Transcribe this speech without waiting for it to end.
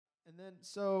then,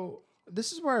 so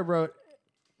this is where I wrote,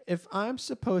 if I'm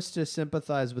supposed to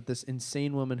sympathize with this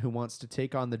insane woman who wants to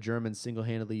take on the Germans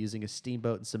single-handedly using a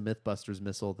steamboat and some Mythbusters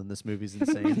missile, then this movie's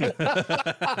insane.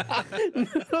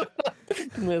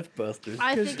 Mythbusters.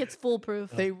 I think it's foolproof.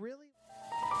 They really...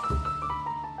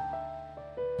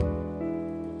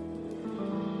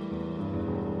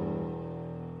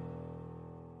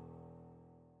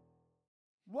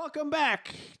 Welcome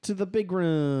back to The Big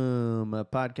Room, a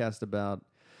podcast about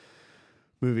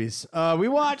movies. We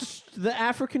watched The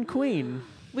African Queen.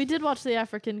 We did watch The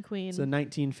African Queen. It's a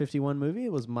 1951 movie.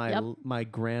 It was my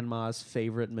grandma's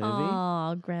favorite movie.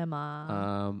 Oh,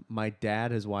 grandma. My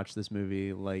dad has watched this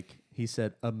movie, like he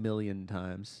said, 1,000,000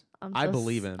 times. I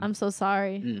believe him. I'm so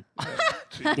sorry.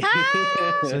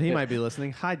 So he might be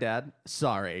listening. Hi, Dad.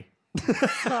 Sorry. This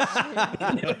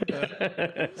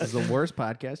is the worst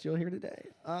podcast you'll hear today.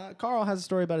 Carl has a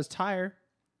story about his tire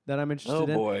that I'm interested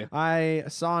in. Oh, boy. I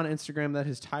saw on Instagram that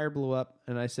his tire blew up,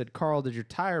 and I said, Carl, did your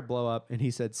tire blow up? And he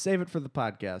said, save it for the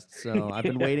podcast. So I've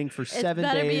been waiting for 7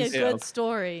 days. It better be a good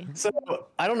story. So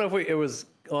I don't know if it was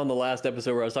on the last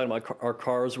episode where I was talking about our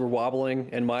cars were wobbling,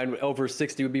 and mine over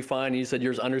 60 would be fine, and you said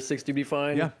yours under 60 would be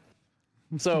fine. Yeah.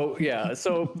 So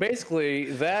so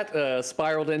basically that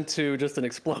spiraled into just an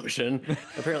explosion.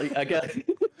 Apparently, I guess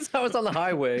I was on the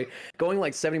highway going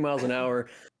like 70 miles an hour,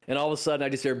 and all of a sudden I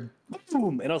just hear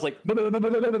boom, and I was like,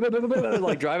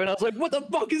 like driving. I was like, what the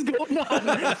fuck is going on?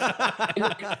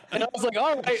 And I was like,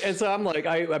 all right. And so I'm like,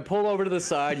 I pull over to the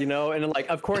side, and then, like,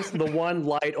 of course, the one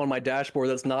light on my dashboard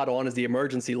that's not on is the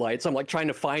emergency light. So I'm like trying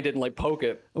to find it and like poke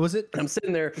it. Was it? I'm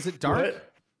sitting there. Is it dark?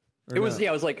 It was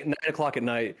like 9 o'clock at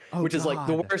night, which is like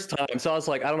the worst time. So I was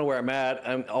like, I don't know where I'm at.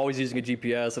 I'm always using a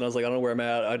GPS, and I was like, I don't know where I'm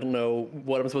at. I don't know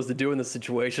what I'm supposed to do in this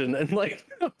situation. And like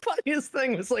the funniest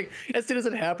thing was, like, as soon as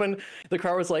it happened, the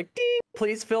car was like, ding,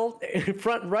 please fill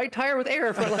front right tire with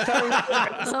air, front left tire with air.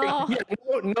 I was like,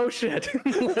 yeah, no shit.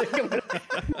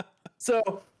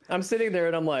 So I'm sitting there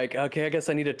and I'm like, okay, I guess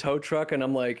I need a tow truck, and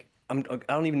I'm like, I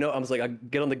don't even know. I was like, I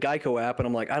get on the Geico app and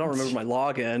I'm like, I don't remember my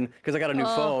login because I got a new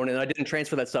phone and I didn't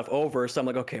transfer that stuff over. So I'm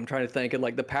like, okay, I'm trying to think. And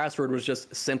like the password was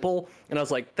just simple. And I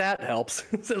was like, that helps.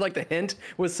 So like the hint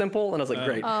was simple. And I was like,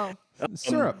 great.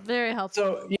 Syrup. Very helpful.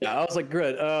 So yeah, I was like,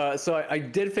 good. So I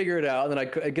did figure it out, and then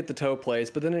I get the tow place.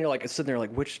 But then you're like sitting there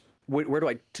like, where do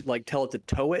I like tell it to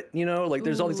tow it? Like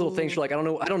there's all these little things. You're like,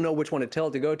 I don't know which one to tell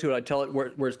it to go to. I tell it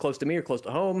where it's close to me or close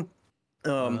to home.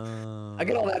 I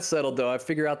get all that settled though. I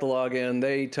figure out the login,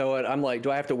 they tow it. I'm like, do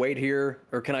I have to wait here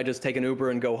or can I just take an Uber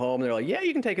and go home? And they're like, yeah,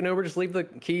 you can take an Uber, just leave the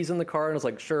keys in the car. And I was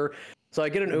like, sure. So I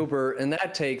get an Uber, and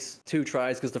that takes 2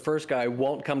 tries because the first guy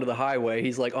won't come to the highway.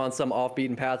 He's like on some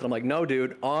off-beaten path, and I'm like, no,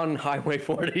 dude, on Highway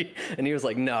 40. And he was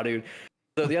like, no, dude.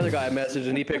 So the other guy messaged,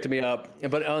 and he picked me up,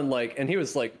 but and he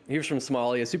was from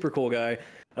Somalia, super cool guy.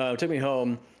 Took me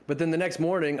home. But then the next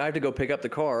morning, I had to go pick up the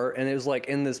car, and it was like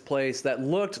in this place that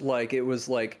looked like it was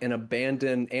like an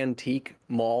abandoned antique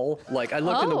mall. Like I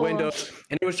looked in the window,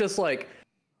 and it was just like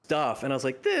stuff, and I was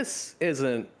like, this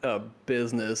isn't a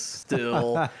business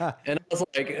still. And I was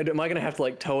like, am I gonna have to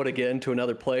like tow it again to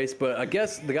another place? But I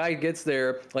guess the guy gets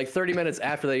there like 30 minutes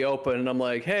after they open, and I'm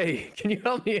like, hey, can you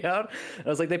help me out? And I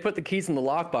was like, they put the keys in the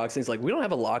lockbox, and he's like, we don't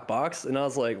have a lockbox. And I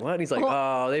was like, what? And he's like,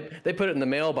 oh, they put it in the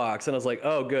mailbox. And I was like,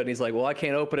 oh, good. And he's like, well, I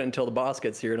can't open it until the boss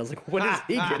gets here. And I was like, when does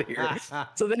he get here?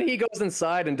 So then he goes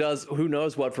inside and does who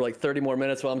knows what for like 30 more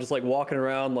minutes while I'm just like walking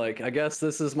around like, I guess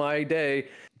this is my day.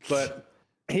 But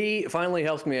he finally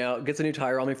helps me out, gets a new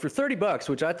tire on me for $30,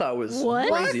 which I thought was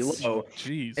crazy low.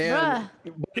 Jeez. And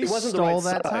it wasn't the right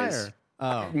size. Tire.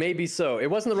 Oh. Maybe so. It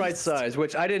wasn't the right size,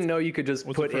 which I didn't know you could just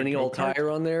put any old tire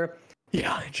on there.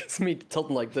 Yeah, just me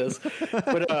tilting like this.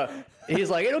 But he's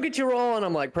like, it'll get you rolling.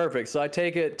 I'm like, perfect. So I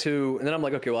take it to, and then I'm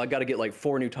like, okay, well, I got to get like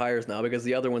 4 new tires now because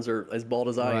the other ones are as bald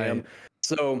as I am.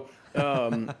 So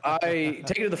I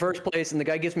take it to the first place, and the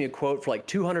guy gives me a quote for like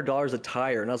 $200 a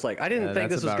tire, and I was like, I didn't think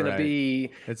this was going to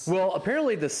be. Well,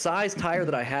 apparently the size tire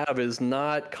that I have is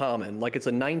not common. Like it's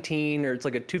a 19, or it's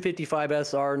like a 255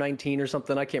 SR 19 or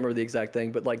something. I can't remember the exact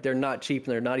thing, but like they're not cheap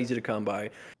and they're not easy to come by.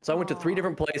 So I went to 3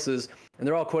 different places, and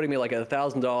they're all quoting me like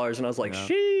 $1,000, and I was like,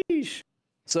 sheesh.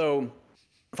 So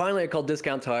finally, I called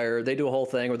Discount Tire. They do a whole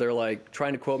thing where they're like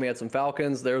trying to quote me at some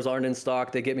Falcons. Theirs aren't in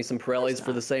stock. They get me some Pirellis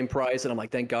for the same price, and I'm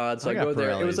like, thank God. So I go there.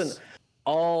 It was an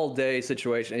all-day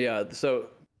situation. Yeah. So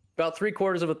about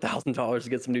 $750 to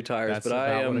get some new tires. That's but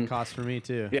about what it cost for me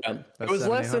too. Yeah, it was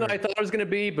less than I thought it was going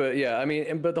to be. But yeah, I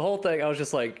mean, but the whole thing, I was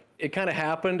just like, it kind of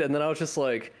happened, and then I was just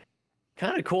like,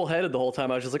 kind of cool-headed the whole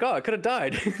time. I was just like, oh, I could have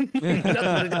died.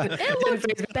 It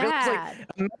looked bad.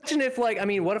 Imagine if, like, I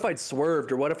mean, what if I'd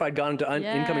swerved, or what if I'd gone into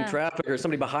incoming traffic, or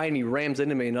somebody behind me rams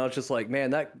into me, and I was just like,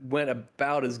 man, that went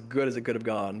about as good as it could have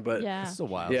gone. But It's still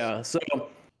wild. Yeah. So,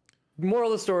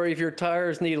 moral of the story: if your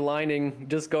tires need lining,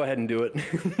 just go ahead and do it.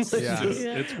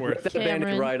 It's worth that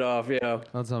bandit right off. Yeah.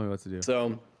 Don't tell me what to do.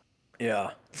 So,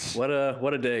 yeah, what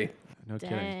a day. No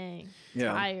kidding.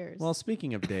 Yeah. Tires. Well,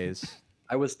 speaking of days,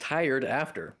 I was tired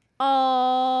after.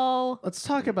 Oh. let's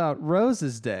talk about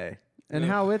Rose's Day and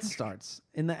how it starts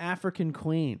in the African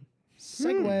Queen.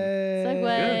 Segue.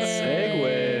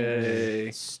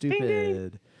 Segue. Stupid. Ding,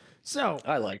 ding. So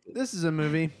I liked it. this is a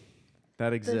movie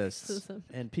that exists,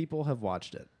 and people have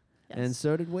watched it, and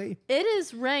so did we. It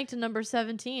is ranked number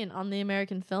 17 on the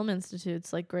American Film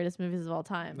Institute's like greatest movies of all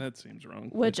time. That seems wrong.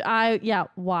 Which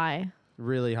why?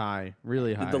 Really high,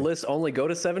 really high. Did the list only go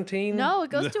to 17? No,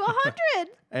 it goes to 100.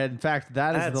 In fact,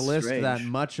 that is the That's list that strange.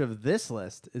 much of this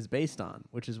list is based on,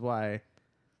 which is why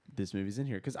this movie's in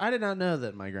here. Because I did not know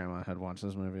that my grandma had watched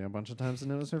this movie a bunch of times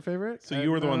and it was her favorite. So you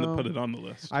were the one that put it on the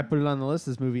list. I put it on the list.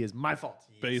 This movie is my fault.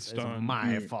 Based It's on-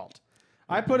 my fault.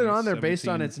 I put it on there based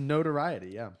on 17. its notoriety.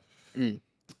 Yeah. Yeah,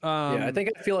 I think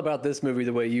I feel about this movie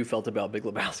the way you felt about Big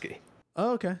Lebowski.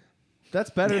 Oh, okay. That's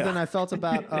better Yeah. than I felt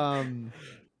about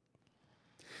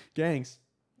Gangs.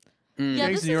 Yeah,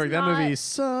 Gangs this New York. is That not, movie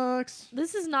sucks.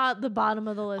 This is not the bottom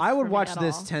of the list. I would for me watch at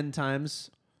this all. 10 times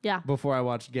Yeah. before I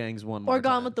watched Gangs one more Or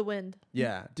Gone time. with the Wind.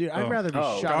 Yeah, dude, I'd Oh. rather be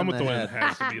shot Gone in with the the Wind head.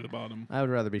 has to be the bottom. I would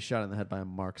rather be shot in the head by a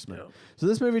marksman. Yeah. So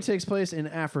this movie takes place in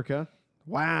Africa.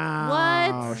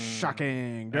 Wow. What?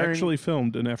 Shocking. Actually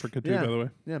filmed in Africa too, Yeah. by the way.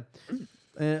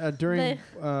 Yeah. During,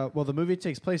 well, the movie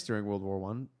takes place during World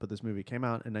War I, but this movie came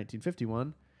out in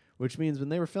 1951, which means when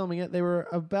they were filming it, they were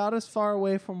about as far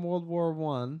away from World War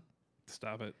I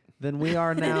Stop it. than we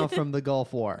are now from the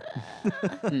Gulf War.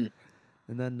 And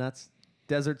then that's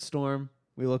Desert Storm.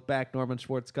 We look back, Norman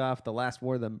Schwarzkopf, the last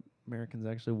war the Americans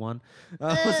actually won,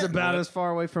 was about as far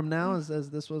away from now as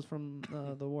this was from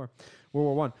the war,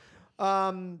 World War I.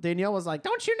 Danielle was like,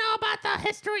 "Don't you know about the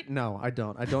history?" No, I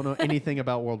don't. I don't know anything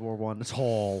about World War I at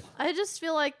all. I just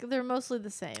feel like they're mostly the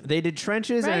same. They did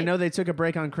trenches, and I Right. know they took a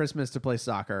break on Christmas to play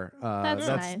soccer. That's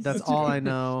nice. That's all I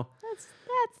know. That's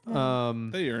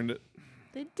nice. They earned it.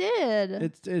 They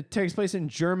did. It takes place in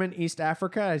German East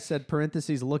Africa. I said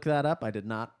parentheses, look that up. I did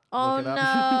not Oh, look it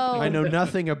up. no. I know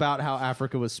nothing about how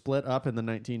Africa was split up in the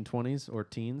 1920s or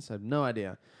teens. I have no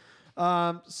idea.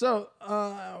 So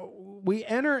we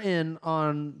enter in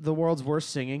on the world's worst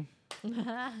singing.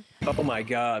 Oh my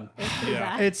God.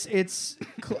 Yeah.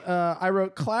 I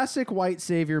wrote classic white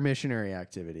savior missionary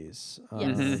activities.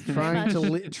 Yes.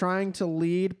 Trying to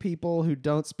lead people who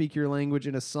don't speak your language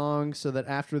in a song so that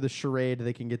after the charade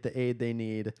they can get the aid they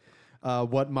need.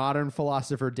 What modern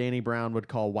philosopher Danny Brown would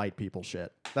call white people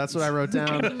shit. That's what I wrote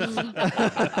down.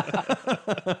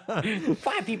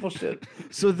 White people shit.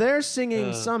 So they're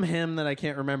singing some hymn that I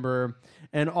can't remember,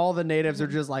 and all the natives are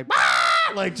just like,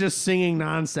 "Ah!" like just singing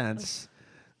nonsense.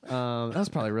 That was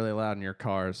probably really loud in your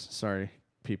cars. Sorry,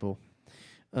 people.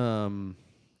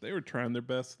 They were trying their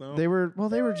best though. They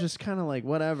were just kind of like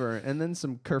whatever, and then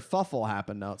some kerfuffle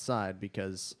happened outside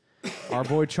because our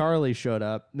boy Charlie showed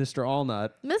up, Mr.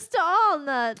 Allnut. Mr.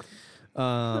 Allnut.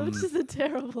 Which is a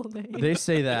terrible name. They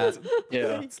say that.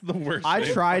 Yeah. It's the worst. I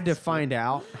name tried to possible. find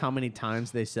out how many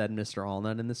times they said Mr.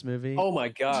 Allnut in this movie, Oh my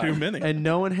God. Too many. and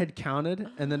no one had counted.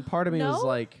 And then part of me was No?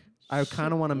 like, I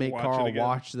kind of want to make Watch it Carl again.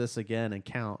 watch this again and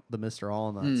count the Mr.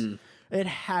 Allnuts. It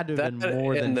had to have been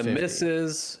more than and the 50.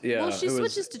 misses. Yeah. Well, she it was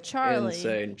switches to Charlie.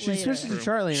 Insane. She switches to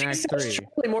Charlie in She Act said 3.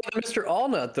 Charlie more than Mr.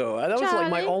 Allnut, though. That was like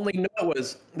my Charlie. only note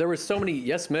was there were so many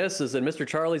yes misses and Mr.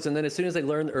 Charlie's, and then as soon as they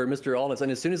learned, or Mr. Allnuts,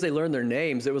 and as soon as they learned their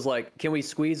names, it was like, can we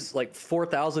squeeze like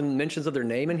 4,000 mentions of their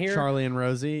name in here? Charlie and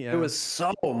Rosie. Yeah. It was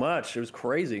so much. It was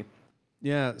crazy.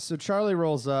 Yeah, so Charlie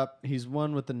rolls up. He's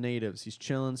one with the natives. He's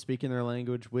chilling, speaking their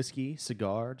language, whiskey,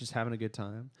 cigar, just having a good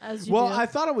time. As you Well, do. I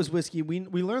thought it was whiskey. We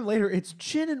learned later it's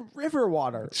gin and river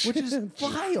water, which is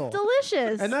vile.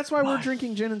 Delicious. And that's why we're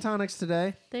drinking gin and tonics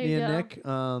today, There me you and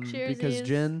go. Nick, because Cheersies.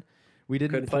 gin, we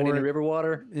didn't Couldn't pour find any it. river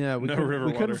water. Yeah, we No couldn't, river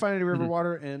we couldn't water. find any river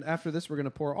water. And after this, we're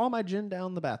gonna pour all my gin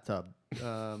down the bathtub.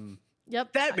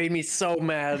 Yep. That made me so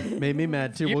mad. Made me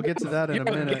mad too. We'll get to that in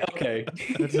a minute. Okay.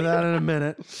 Get to that in a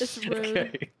minute. It's rude.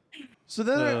 Okay. So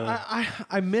then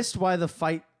I missed why the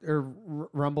fight or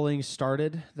rumbling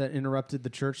started that interrupted the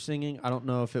church singing. I don't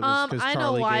know if it was because I know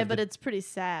Charlie why, gave but the, it's pretty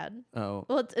sad. oh.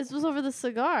 Well, it was over the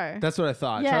cigar. That's what I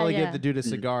thought. Yeah, Charlie yeah. gave the dude a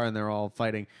cigar and they're all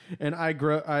fighting. And I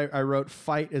wrote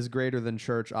fight is greater than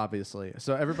church, obviously.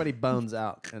 So everybody bones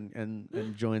out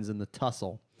and joins in the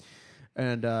tussle.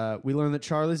 And we learn that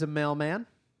Charlie's a mailman.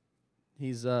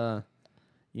 He's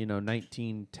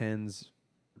 1910s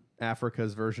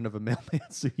Africa's version of a mailman,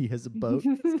 so he has a boat.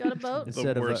 He's got a boat.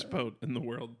 The worst boat in the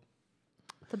world.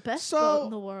 The best boat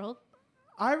in the world.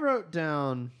 I wrote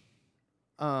down...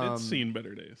 it's seen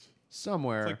better days.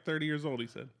 Somewhere. It's like 30 years old, he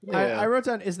said. Yeah. I wrote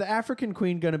down, is the African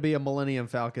Queen going to be a Millennium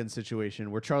Falcon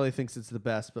situation where Charlie thinks it's the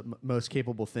best but most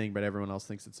capable thing, but everyone else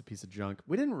thinks it's a piece of junk?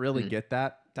 We didn't really get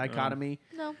that dichotomy.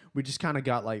 No. We just kind of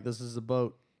got like, this is a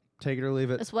boat. Take it or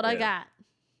leave it. That's what I got.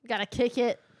 Gotta kick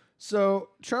it. So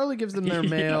Charlie gives them their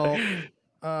mail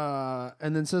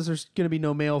and then says there's going to be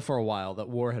no mail for a while, that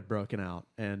war had broken out.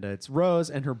 And it's Rose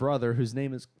and her brother, whose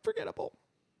name is forgettable.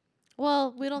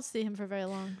 Well, we don't see him for very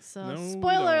long, so No, we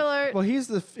spoiler don't. alert. Well, he's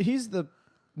the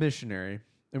missionary.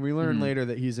 And we learn later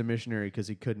that he's a missionary because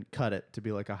he couldn't cut it to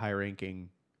be like a high-ranking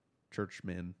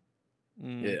churchman.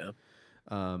 Yeah.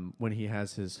 When he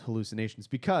has his hallucinations.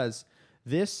 Because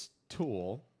this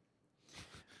tool...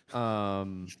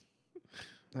 hang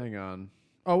on.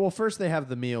 Oh, well, first they have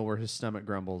the meal where his stomach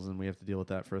grumbles, and we have to deal with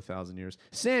that for 1,000 years.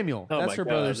 Samuel, that's her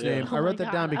brother's name. Oh I wrote my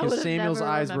that down God, I because would've Samuel's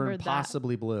never eyes were remembered that.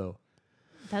 impossibly blue.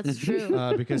 That's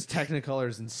true. Because Technicolor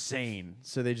is insane.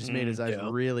 So they just made his eyes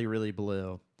really, really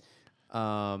blue.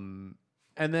 And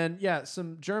then,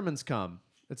 some Germans come.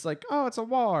 It's like, oh, it's a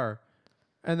war.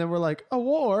 And then we're like, a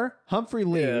war? Humphrey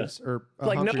leaves. Or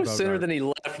Like Humphrey no sooner Bogart. than he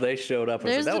left, they showed up.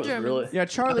 There's That the was Germans. really Yeah,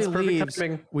 Charlie that's perfect leaves.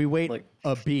 timing. We wait Like-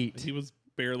 a beat. He was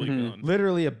barely gone.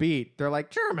 Literally a beat. They're like,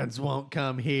 Germans won't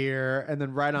come here. And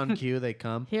then right on cue, they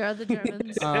come. Here are the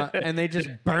Germans. And they just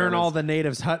burn all the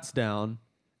natives' huts down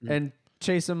and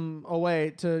chase them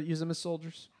away to use them as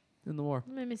soldiers in the war.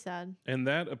 Made me sad. And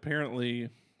that apparently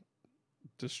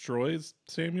destroys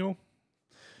Samuel.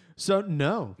 So,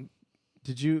 no.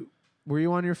 Were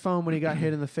you on your phone when he got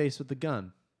hit in the face with the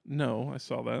gun? No, I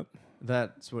saw that.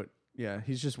 That's what,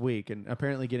 he's just weak. And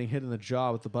apparently getting hit in the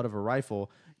jaw with the butt of a rifle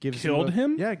Killed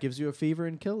him? Yeah, gives you a fever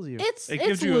and kills you. It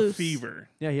gives you loose. a fever.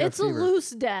 Yeah, he had It's a a fever.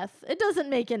 loose death. It doesn't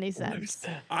make any sense.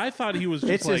 I thought he was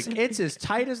just It's as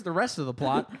tight as the rest of the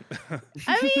plot.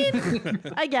 I mean,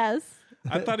 I guess.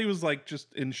 I thought he was like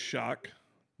just in shock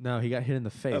No, he got hit in the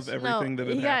face. of everything that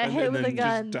had he got happened hit and with then a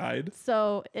gun. just died.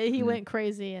 So he went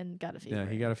crazy and got a fever. Yeah,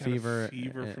 he got a Got fever, a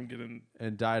fever and, from getting.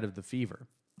 and died of the fever.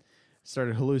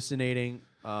 Started hallucinating,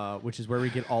 which is where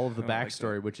we get all of the like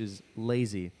backstory, which is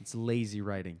lazy. It's lazy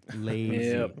writing.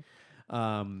 Lazy. Yep.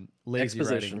 Lazy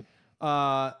Exposition.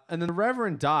 writing. And then the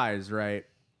Reverend dies, right?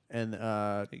 And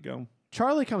There you go.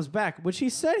 Charlie comes back, which he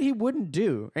said he wouldn't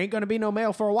do. Ain't gonna be no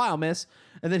mail for a while, miss.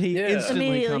 And then he instantly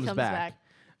Immediately comes back.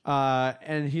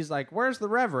 And he's like, "Where's the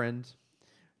Reverend?"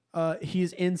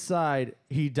 He's inside.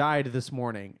 He died this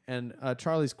morning. And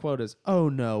Charlie's quote is, "Oh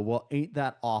no, well, ain't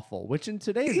that awful?" Which in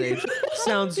today's age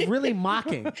sounds really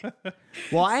mocking.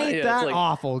 Well, ain't Yeah, that it's like,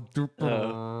 awful?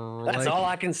 That's all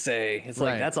I can say. It's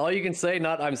like Right. that's all you can say.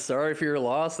 Not I'm sorry for your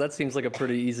loss. That seems like a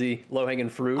pretty easy low hanging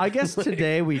fruit. I guess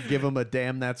today we'd give him a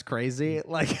damn that's crazy,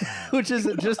 like, which is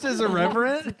just as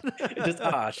irreverent. just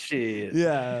shit.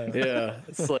 Yeah. Yeah.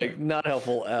 It's like not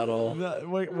helpful at all.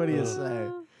 What do you say?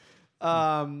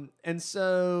 And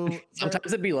so Sometimes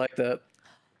it'd be like that.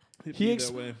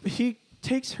 he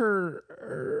takes her.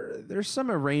 There's some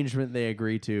arrangement they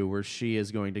agree to where she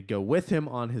is going to go with him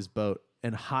on his boat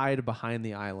and hide behind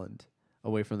the island,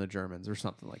 away from the Germans or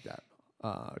something like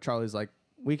that. Charlie's like,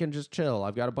 we can just chill.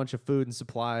 I've got a bunch of food and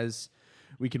supplies.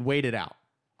 We can wait it out,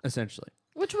 essentially.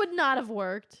 Which would not have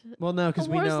worked. Well, no, because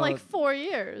The we war's know like 4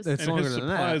 years. it's And longer his than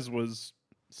that. supplies was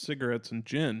cigarettes and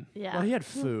gin. Yeah. Well, he had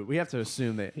food. We have to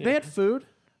assume they had food.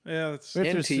 Yeah, that's We have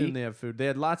to And tea. assume they have food. They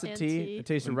had lots of And tea. tea. It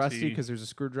tasted And rusty tea. because there's a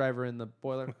screwdriver in the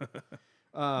boiler.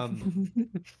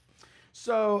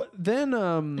 So then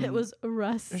it was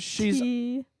rusty.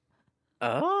 she's-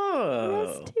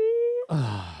 Oh.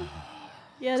 Rusty.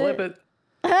 Get Flip it?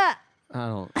 it. I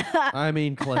don't. I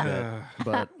mean, clip it,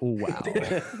 but wow.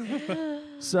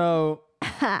 So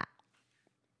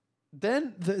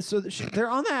then, they're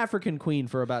on the African Queen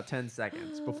for about 10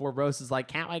 seconds before Rose is like,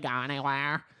 "Can't we go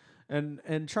anywhere?"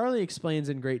 And Charlie explains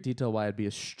in great detail why it'd be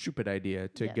a stupid idea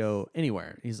to Yes. go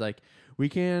anywhere. He's like, "We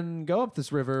can go up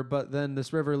this river, but then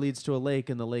this river leads to a lake,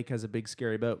 and the lake has a big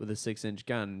scary boat with a 6-inch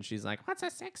gun." And she's like, "What's a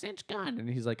 6-inch gun?" And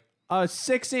he's like, "A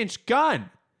 6-inch gun,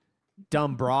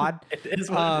 dumb broad." It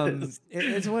is what it is.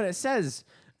 It's what it says.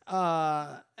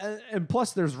 And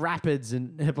plus there's rapids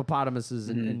and hippopotamuses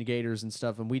and gators and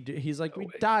stuff. And he's like, we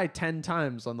died 10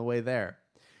 times on the way there.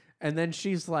 And then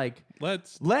she's like,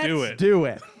 Let's let's do it. do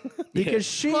it. Because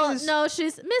she Well, is... no,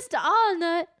 she's Mr.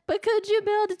 Allnut, but could you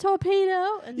build a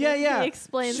torpedo? And Yeah, then yeah. He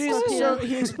explains So torpedo.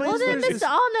 he explains Well then, there's Mr.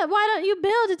 Allnut, why don't you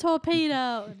build a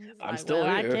torpedo? And he's I'm like, still well,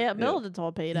 here. I can't Yeah. build a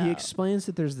torpedo. He explains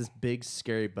that there's this big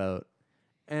scary boat,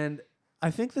 and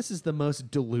I think this is the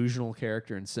most delusional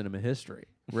character in cinema history,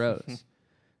 Rose.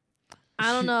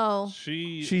 I don't know.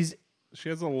 She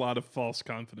has a lot of false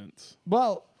confidence.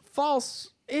 Well,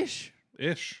 false-ish.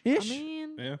 Ish. I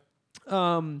mean,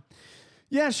 Yeah.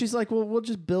 Yeah, she's like, well,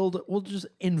 we'll just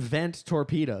invent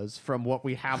torpedoes from what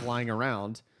we have lying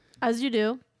around. as you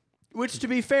do. Which, to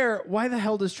be fair, why the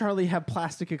hell does Charlie have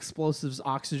plastic explosives,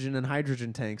 oxygen, and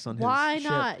hydrogen tanks on his Why ship?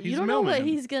 not? He's You a don't know what mailman.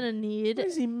 he's gonna need What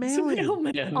is he It's a mailing?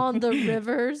 mailman. on the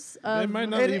rivers. It might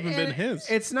not have even been his.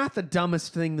 It's not the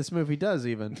dumbest thing this movie does,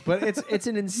 even, but it's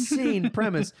an insane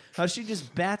premise. How she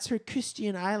just bats her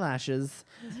Christian eyelashes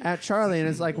at Charlie and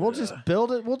is like, "We'll just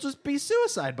build it. We'll just be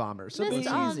suicide bombers. Something Missed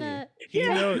easy." on that.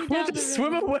 know- We'll just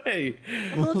swim away.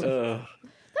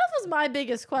 That was my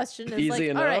biggest question. Is Easy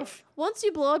like, all right, enough? once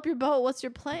you blow up your boat, what's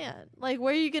your plan? Like,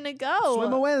 where are you gonna go?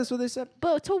 Swim away. That's what they said.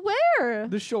 But to where?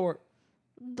 The shore.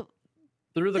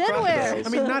 Through the Then where? crocodiles. I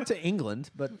mean, not to England,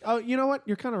 but oh, you know what?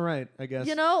 You're kind of right. I guess.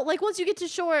 You know, like once you get to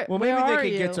shore, Well, where maybe they are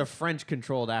could you? get to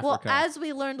French-controlled Well, Africa. as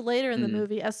we learned later in the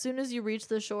movie, as soon as you reach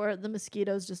the shore, the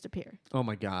mosquitoes just appear Oh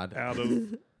my God. Out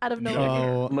of out of nowhere.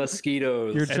 Oh,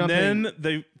 Mosquitoes. You're and jumping. then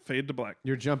they fade to black.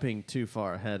 You're jumping too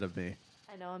far ahead of me.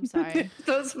 I know. I'm sorry.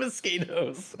 Those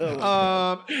mosquitoes.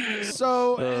 Oh.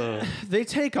 So they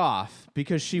take off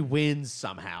because she wins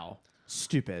somehow.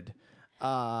 Stupid.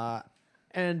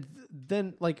 And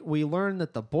then, like, we learn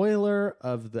that the boiler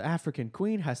of the African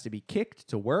Queen has to be kicked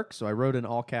to work. So I wrote in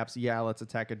all caps, "Yeah, let's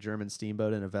attack a German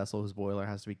steamboat in a vessel whose boiler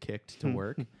has to be kicked to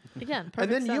work." Again, perfect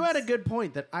And then you sense. had a good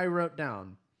point that I wrote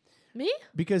down Me?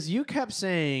 because you kept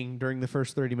saying during the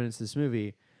first 30 minutes of this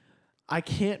movie, "I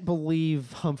can't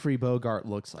believe Humphrey Bogart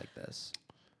looks like this."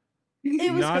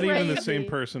 It was Not even the crazy. same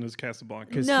person as Casablanca.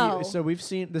 Because No. so we've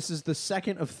seen this is the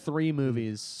second of 3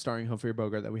 movies starring Humphrey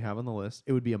Bogart that we have on the list.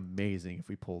 It would be amazing if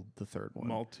we pulled the third one,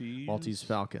 Maltese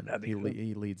Falcon. That'd be He, cool.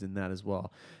 he leads in that as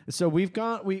well. So we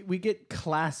get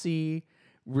classy,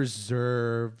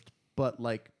 reserved, but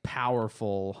like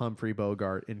powerful Humphrey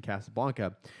Bogart in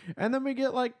Casablanca, and then we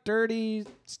get like dirty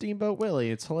Steamboat Willie.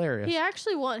 It's hilarious. He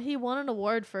actually won an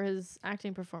award for his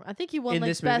acting performance. I think he won In like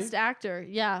this movie? best actor.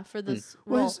 Yeah, for this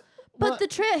Well, role. his- But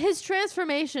well, his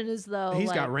transformation is though he's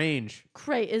like, got range.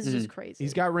 is just crazy.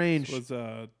 He's got range. was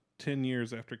 10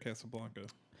 years after Casablanca.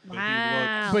 But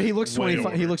Wow. But he looks way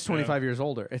 25. He older, looks yeah. 25 years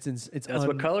older. It's That's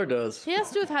what color does. He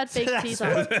has to have had fake teeth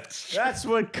on. That's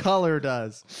what color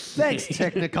does. Thanks,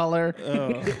 Technicolor.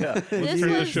 This Turn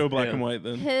the was show black Yeah. and white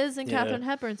then. his and Yeah. Katharine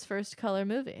Hepburn's first color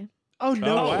movie. Oh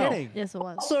no Oh, wow. kidding! Yes, it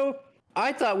was. Also,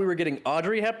 I thought we were getting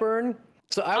Audrey Hepburn.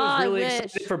 So I was I really wish.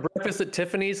 excited for Breakfast at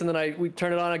Tiffany's, and then we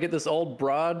turn it on, I get this old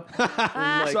broad. And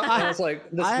like, So I was like,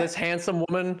 this handsome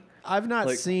woman. I've not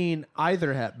Like- seen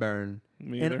either Hepburn.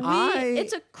 Me And either.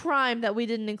 It's a crime that we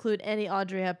didn't include any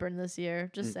Audrey Hepburn this year.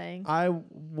 Just saying. I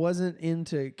wasn't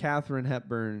into Katharine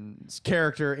Hepburn's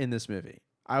character in this movie.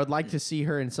 I would like to see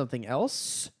her in something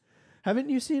else. Haven't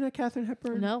you seen a Katharine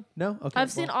Hepburn? No. No. Okay.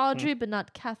 I've seen Audrey, but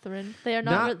not Catherine. They are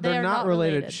not. They're they are not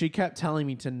related. related. She kept telling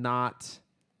me to not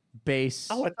base.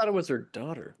 Oh, I thought it was her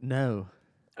daughter. No.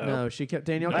 Oh. No, she kept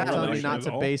Danielle kept I don't telling know me she not at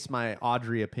to all. base my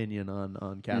Audrey opinion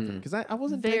on Catherine because I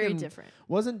wasn't Very digging, different.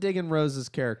 Wasn't digging Rose's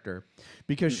character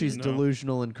because she's No.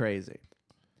 delusional and crazy.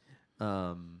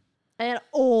 And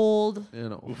old. You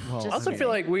know, Just- I also feel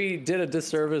like we did a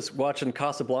disservice watching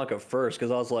Casablanca first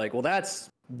because I was like, well, that's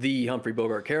the Humphrey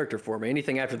Bogart character for me.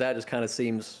 Anything after that just kind of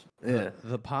seems, yeah.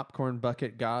 the popcorn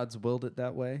bucket gods willed it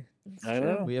that way. I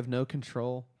know. We have no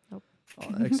control. Nope.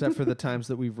 Except for the times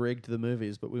that we've rigged the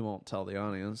movies, but we won't tell the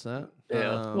audience that.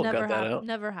 Yeah. We'll cut that out.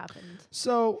 Never happened.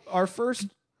 So our first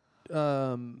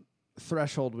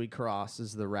threshold we cross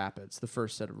is the rapids, the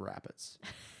first set of rapids,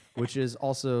 which is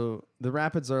also the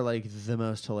rapids are like the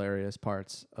most hilarious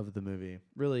parts of the movie.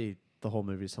 Really, the whole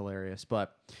movie's hilarious,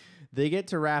 but they get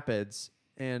to rapids,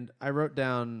 and I wrote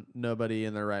down nobody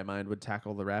in their right mind would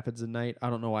tackle the rapids at night. I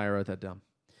don't know why I wrote that down.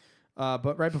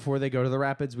 But right before they go to the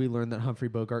rapids, we learn that Humphrey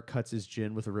Bogart cuts his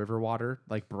gin with river water,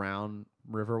 like brown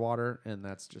river water, and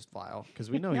that's just vile because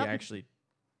we know Yep. he actually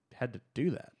had to do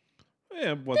that.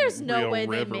 Yeah, it wasn't There's no real way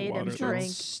they river made him water. It's not drink.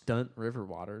 stunt river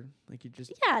water. Like you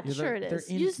just Yeah, you're sure there- it they're is.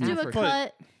 in You just do a Africa.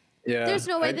 cut. Yeah. There's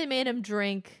no way I- they made him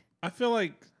drink. I feel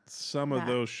like some of That.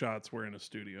 those shots were in a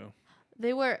studio.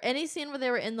 They were any scene where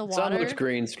they were in the Some water, looks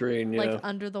green screen, yeah. like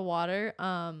under the water.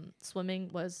 Swimming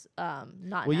was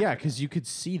not. Well, yeah, Africa. because you could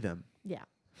see them. Yeah.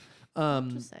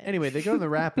 Just saying. Anyway, they go to the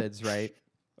rapids, right?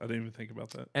 I didn't even think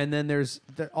about that. And then there's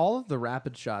all of the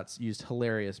rapid shots used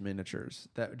hilarious miniatures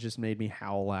that just made me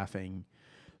howl laughing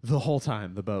the whole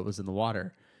time the boat was in the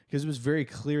water, because it was very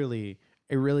clearly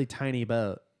a really tiny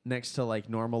boat next to like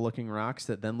normal looking rocks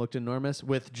that then looked enormous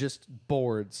with just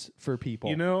boards for people.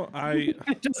 You know, I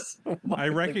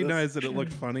recognized that it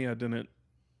looked funny. I didn't.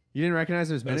 You didn't recognize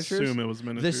it was miniatures? Assume it was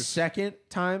miniatures. The second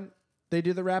time they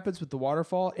do the rapids with the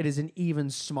waterfall, it is an even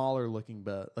smaller looking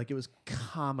boat. Like, it was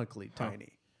comically tiny.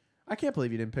 I can't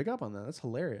believe you didn't pick up on that. That's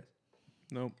hilarious.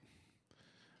 Nope.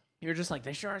 You're just like,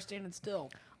 they sure are standing still.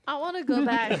 I want to go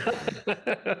back.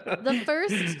 The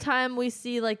first time we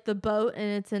see like the boat in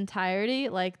its entirety,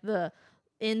 like the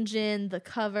engine, the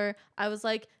cover, I was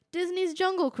like, Disney's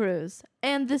Jungle Cruise.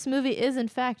 And this movie is in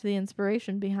fact the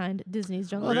inspiration behind Disney's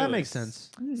Jungle Cruise. Oh, that makes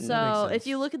sense. So if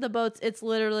you look at the boats, it's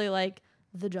literally like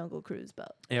the Jungle Cruise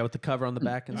boat. Yeah, with the cover on the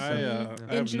back and stuff. I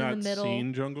have Engine in not the middle.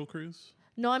 seen Jungle Cruise.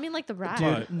 No, I mean like the ride.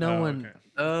 Dude, no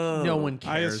one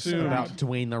cares assumed- about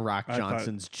Dwayne The Rock I thought-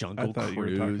 Johnson's Jungle I thought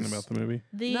Cruise. you were talking about the movie.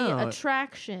 The No.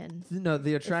 attraction. No,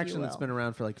 the attraction that's will. been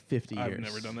around for like 50 years. I've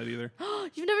never done that either.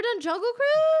 You've never done Jungle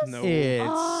Cruise? No. It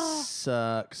Oh.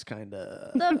 sucks, kind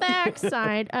of. The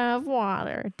backside of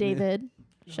water. David,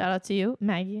 shout out to you.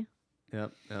 Maggie.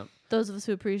 Yep. Those of us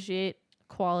who appreciate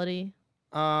quality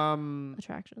Isn't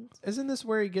attractions. this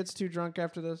where he gets too drunk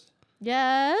after this?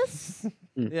 Yes.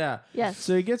 Yeah. Yes.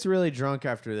 So he gets really drunk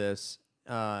after this,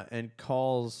 and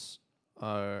calls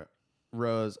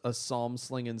Rose a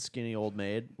psalm-slinging skinny old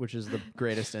maid, which is the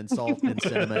greatest insult in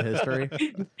cinema history.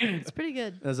 It's pretty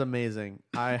good. That's amazing.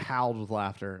 I howled with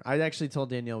laughter. I actually told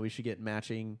Danielle we should get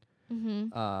matching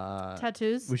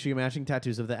Tattoos. We should get matching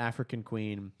tattoos of the African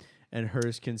queen, and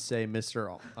hers can say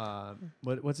Mr.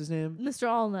 What's his name? Mr.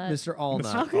 Allnut. Mr.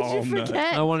 Allnut. How could you Allnut.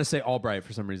 forget? I want to say Albright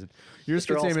for some reason. Yours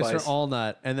could Mr. say Mr. Allspice.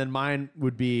 Allnut, and then mine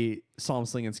would be Psalm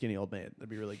Slinging Skinny Old Maid. That'd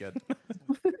be really good.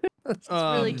 It's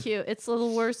really cute. It's the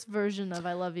worst version of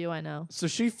I Love You, I Know. So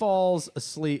she falls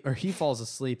asleep, or he falls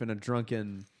asleep in a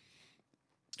drunken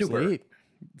sleep.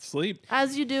 Sleep.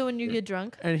 As you do when you get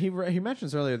drunk. And he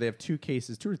mentions earlier they have 2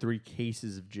 or 3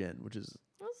 cases of gin, which is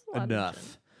That's a lot of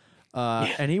enough.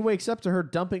 And he wakes up to her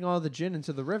dumping all the gin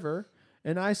into the river.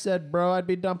 And I said, bro, I'd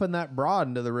be dumping that broad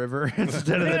into the river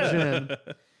instead of the gin.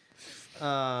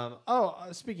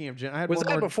 Speaking of gin, I had Was one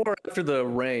that more. before or after the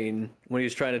rain when he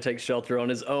was trying to take shelter on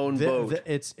his own boat?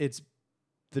 It's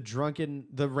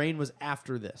the rain was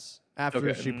after this.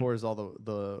 After she pours all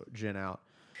the gin out.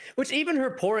 Which even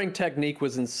her pouring technique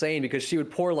was insane because she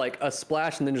would pour like a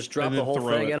splash and then just drop And the then whole throw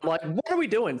thing. it. And I'm like, what are we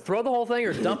doing? Throw the whole thing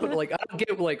or dump it? Like, I don't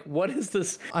get like, what is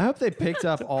this? I hope they picked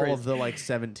up all of the like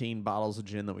 17 bottles of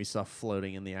gin that we saw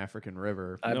floating in the African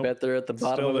River. I Nope. bet they're at the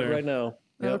bottom Still of it there. right now. No,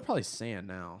 they're Yep. probably sand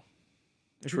now.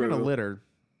 If you're gonna True.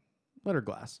 litter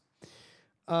glass.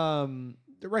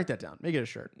 Write that down. Make it a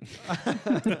shirt.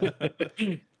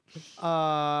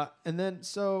 And then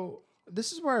so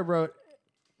this is where I wrote,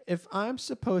 if I'm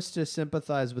supposed to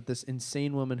sympathize with this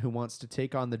insane woman who wants to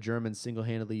take on the Germans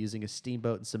single-handedly using a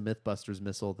steamboat and some Mythbusters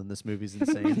missile, then this movie's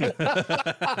insane.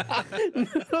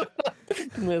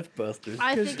 Mythbusters.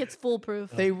 I think it's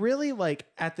foolproof. They really like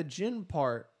at the gin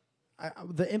part.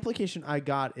 The implication I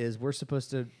got is we're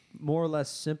supposed to more or less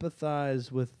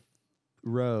sympathize with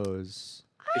Rose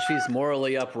She's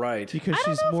morally upright. because I don't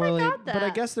she's know if I morally. got But I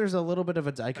that. guess there's a little bit of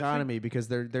a dichotomy because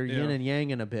they're yin and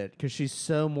yang in a bit because she's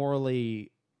so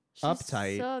morally She's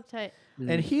uptight, So uptight.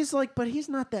 and he's like, but he's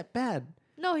not that bad.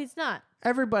 No, he's not.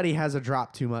 Everybody has a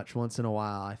drop too much once in a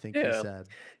while. I think he Yeah. said.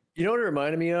 You know what it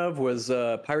reminded me of was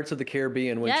Pirates of the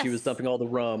Caribbean when she was Yes. dumping all the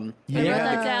rum. I wrote that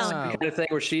Yeah. down. Kind of thing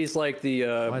where she's like the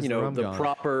Why's the rum the gone?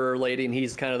 proper lady and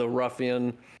he's kind of the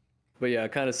ruffian. But yeah,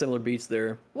 kind of similar beats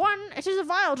there. 1, it is a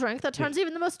vile drink that turns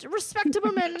even the most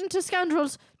respectable men into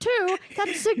scoundrels. 2, that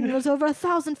signal is over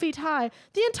 1,000 feet high.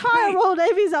 The entire Royal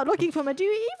Navy's out looking for me. Do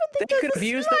you even think They there's could the have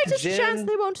used that slightest chance gin.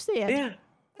 they won't see it? Yeah.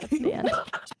 That's the end.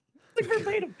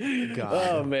 God.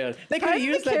 Oh man, they could have Pirates of the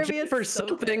used that Caribbean gin for is so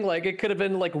something like it could have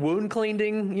been like wound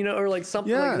cleaning, you know, or like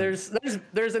something. Yeah. Like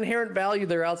there's inherent value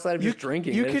there outside of just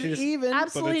drinking. You and could she just- even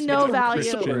Absolutely it's no a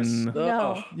value. Christian-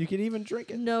 No. you could even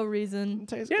drink it. No reason. It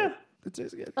tastes Yeah. good. It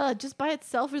tastes good. Just by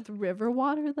itself with river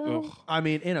water, though. Ugh. I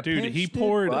mean, in a Dude, pinch, he dude.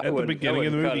 poured Well, I at the wouldn't- I beginning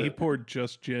of the wouldn't movie. cut He it. poured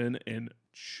just gin and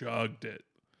chugged it.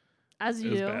 As It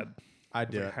you was do. bad. I'd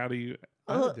do Like, it. how do you,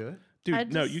 I would do it. dude?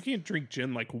 I'd No, just- you can't drink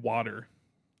gin like water.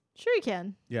 Sure you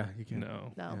can. Yeah, you can.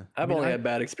 No, No. Yeah. I've I mean, only I- had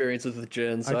bad experiences with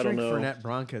gin, so I I don't drink know. Fernet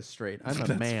Branca straight. I'm a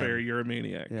that's man. fair. You're a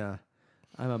maniac. Yeah,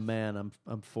 I'm a man.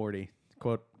 I'm 40.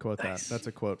 Quote Nice. that. That's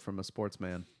a quote from a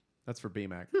sportsman. That's for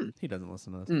BMAC. He doesn't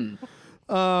listen to this.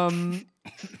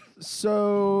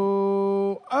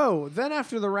 So then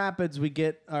after the rapids, we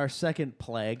get our second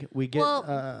plague. We get.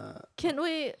 Can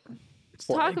we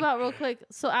talk about real quick?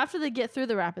 So after they get through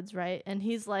the rapids, right? And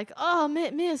he's like, "Oh,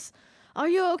 miss, are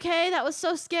you okay? That was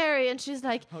so scary." And she's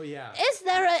like, "Oh yeah. Is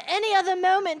there any other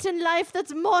moment in life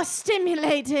that's more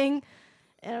stimulating?"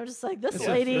 And I'm just like, this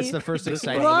lady. It's the first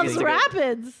exciting. Loves thing.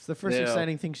 rapids. It's the first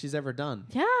exciting thing she's ever done.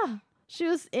 Yeah, she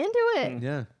was into it.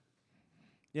 Yeah.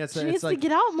 Yeah, she needs to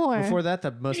get out more. Before that,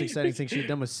 the most exciting thing she'd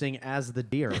done was sing as the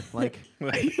deer. Like,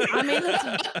 I mean,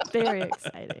 that's very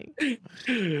exciting.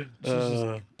 She's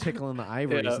just tickling the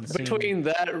ivories. Yeah, And singing. between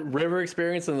that river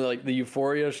experience and the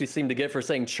euphoria she seemed to get for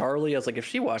saying Charlie, I was like, if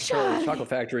she watched Charlie's Chocolate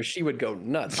Factory, she would go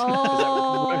nuts.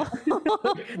 Oh,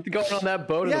 going on that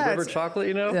boat in the river chocolate,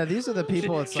 you know? Yeah, these are the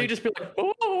people. She'd just be like,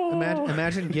 oh.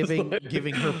 Imagine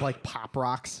giving her like pop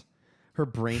rocks, her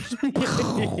brain. Just,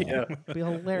 yeah, be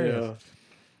hilarious. Yeah.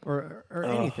 Or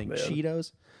anything, man.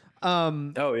 Cheetos.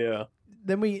 Oh yeah.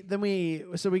 Then we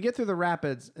get through the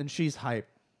rapids and she's hype,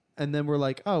 and then we're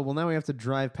like, oh well, now we have to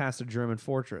drive past a German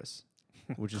fortress,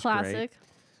 which is classic.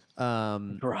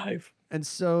 Great. Drive. And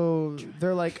so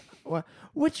they're like,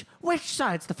 which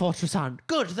side's the fortress on?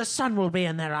 Good, the sun will be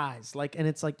in their eyes. Like, and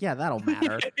it's like, yeah, that'll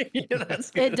matter. Yeah, that's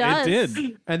good. It does. It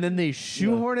did. And then they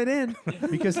shoehorn it in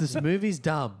because this movie's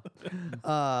dumb.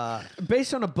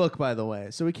 Based on a book, by the way,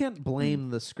 so we can't blame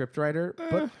the scriptwriter,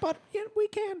 but yeah, we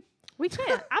can. We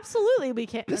can. Absolutely, we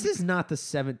can. This is not the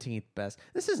 17th best.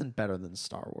 This isn't better than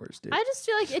Star Wars, dude. I just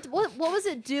feel like it. What was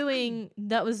it doing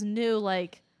that was new?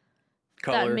 Like.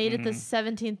 Color. That made it the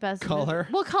 17th best. Color.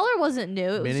 Well, color wasn't new.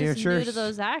 It was just new Miniatures. to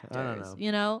those actors. I don't know.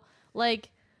 You know, like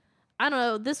I don't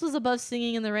know. This was above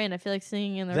Singing in the Rain. I feel like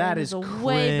Singing in the That Rain is is a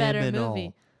way better criminal.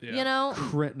 movie. Yeah. You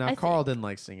know. Now, Carl didn't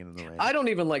like Singing in the Rain. I don't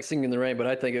even like Singing in the Rain, but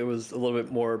I think it was a little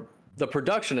bit more. The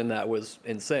production in that was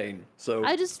insane. So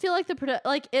I just feel like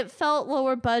it felt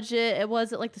lower budget. It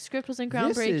wasn't like the script wasn't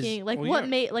groundbreaking.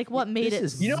 What made it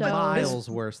is so miles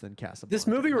worse than Casablanca. this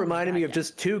movie reminded me of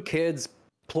just two kids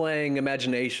playing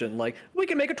imagination. Like, we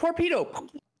can make a torpedo.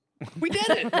 We did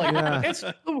it. Like, it's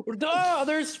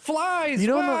there's flies. You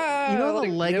know, the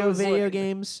Like, Lego it was video like-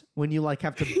 games when you like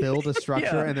have to build a structure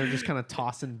Yeah. and they're just kind of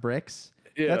tossing bricks.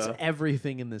 Yeah. That's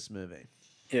everything in this movie.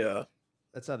 Yeah.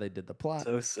 That's how they did the plot.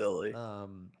 So silly.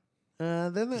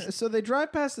 So they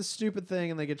drive past the stupid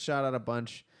thing and they get shot at a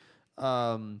bunch.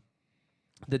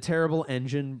 The terrible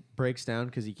engine breaks down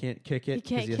because he can't kick it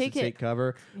because he has to take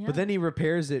cover. Yeah. But then he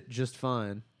repairs it just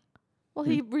fine. Well,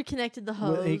 he reconnected the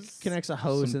hose. He connects a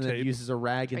hose Some and then tape. uses a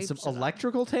rag and some Drapes it up.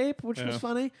 electrical tape, which was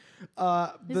funny.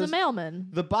 He's a mailman.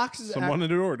 The boxes. Someone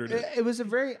had ordered it. It was a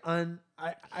very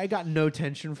I got no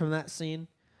tension from that scene.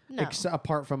 No.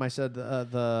 Apart from I said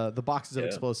the boxes of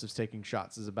explosives taking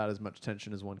shots is about as much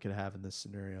tension as one could have in this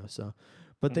scenario. So,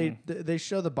 but they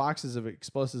show the boxes of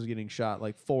explosives getting shot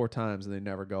like 4 times and they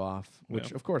never go off,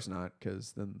 which of course not,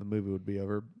 because then the movie would be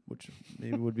over, which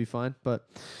maybe would be fine. But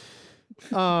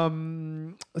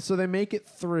so they make it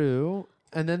through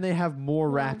and then they have more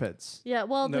rapids. Yeah,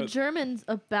 well, No. the German's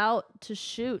about to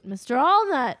shoot Mr.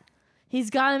 Allnut. He's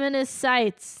got him in his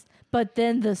sights, but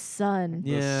then the sun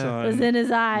Yeah. was in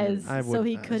his eyes, I so would-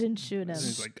 he couldn't shoot him.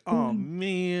 He's like, oh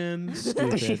man.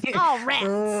 Stupid. Oh,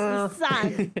 rats!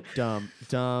 The sun. dumb.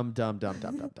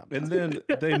 And then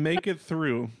they make it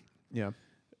through, Yeah.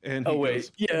 and Oh, he wait.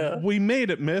 goes, Yeah. we made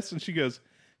it, miss. And she goes,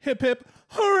 hip hip,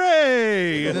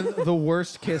 hooray! And then the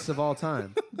worst kiss of all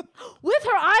time. With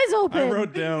her eyes open. I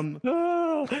wrote down,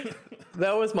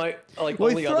 That was my Well,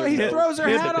 only other. he note. throws her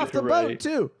hip, hat hip, off the hooray. boat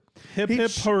too. hip He hip,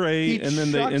 ch- hooray, he and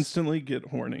then they chucks- instantly get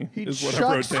horny. He Is what I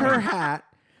wrote chucks down. her hat,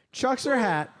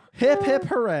 hip hip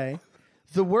hooray,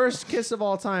 the worst kiss of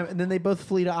all time, and then they both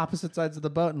flee to opposite sides of the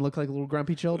boat and look like little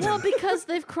grumpy children. Well, because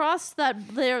they've crossed that,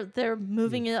 they're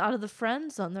moving it out of the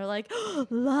friend zone. They're like,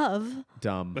 love.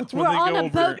 Dumb. That's We're when they on go a over.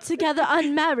 boat together,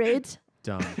 unmarried.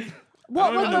 Dumb.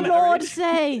 What would the Lord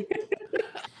say?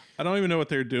 I don't even know what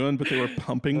they were doing, but they were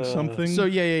pumping something. So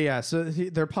yeah. So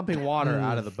they're pumping water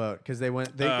out of the boat because they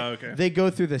went. Okay. They go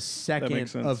through the makes second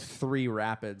sense. of 3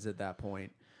 rapids at that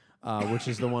point, which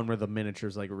is the one where the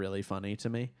miniature's like really funny to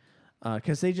me.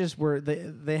 Because they just were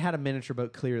they had a miniature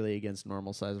boat clearly against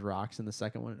normal sized rocks in the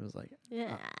second one. It was like,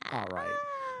 Yeah. all right.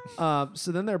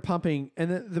 So then they're pumping, and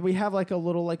then we have like a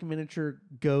little like miniature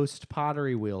ghost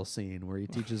pottery wheel scene where he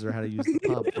teaches her how to use the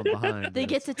pump from behind. They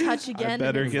get to touch again. I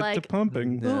better and it's get like, to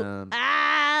pumping.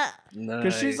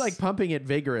 Because she's like Nice. pumping it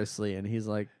vigorously, and he's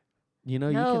like, you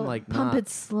know, no, you can like pump not. it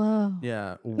slow.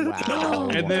 Yeah. Wow.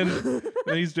 And then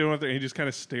he's doing it, and he just kind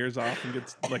of stares off and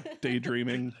gets like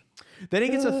daydreaming. Then he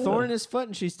gets a thorn in his foot,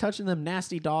 and she's touching them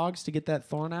nasty dogs to get that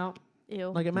thorn out. Ew.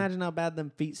 Like, imagine how bad them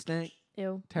feet stink.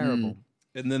 Ew. Terrible.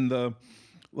 And then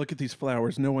look at these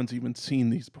flowers. No one's even seen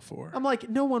these before. I'm like,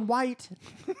 no one white.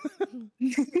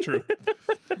 True.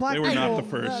 Black They were not the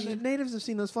people, first. the natives have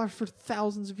seen those flowers for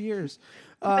thousands of years.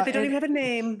 But they don't and even have a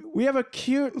name. We have a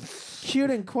cute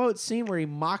in quote scene where he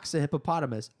mocks a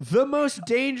hippopotamus, the most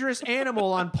dangerous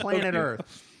animal on planet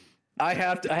Earth. I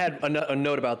had a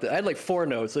note about that. I had like 4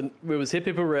 notes, and it was hip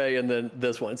hip hooray, and then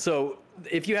this one. So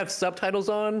if you have subtitles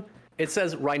on, it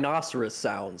says rhinoceros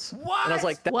sounds. What? And I was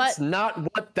like, that's not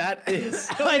what that is.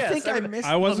 I think I missed.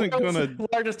 I wasn't The world's gonna.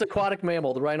 largest aquatic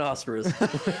mammal, the rhinoceros.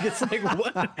 It's like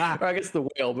what? Or I guess the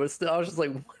whale, but still, I was just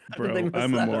like, how did they Bro, mess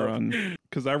I'm a that up? moron.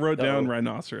 Because I wrote down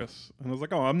rhinoceros, and I was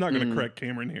like, "Oh, I'm not gonna correct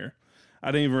Cameron here."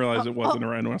 I didn't even realize it wasn't a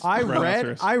rhinoceros.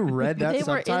 I read that They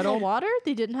were in the subtitle. water.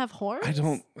 They didn't have horns. I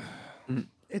don't.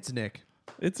 It's Nick.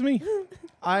 It's me.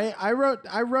 I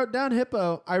wrote down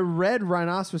hippo. I read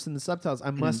rhinoceros in the subtitles.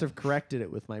 I must have corrected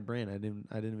it with my brain. I didn't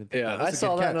even think Yeah, that's I a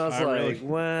saw good that and I was catch. I like, really-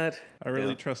 what? I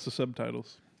really trust the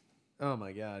subtitles. Oh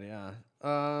my god,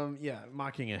 yeah.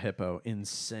 Mocking a hippo,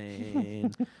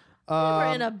 insane. They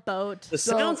were in a boat. The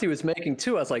sounds he was making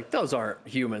too, I was like, those aren't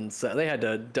humans. They had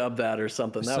to dub that or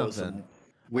something. That was some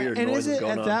weird And noises is it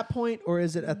going at on. that point, or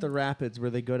is it at the rapids where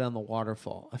they go down the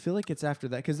waterfall? I feel like it's after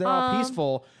that because they're all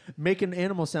peaceful, making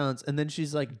animal sounds, and then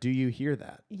she's like, "Do you hear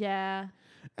that?" Yeah.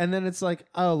 And then it's like,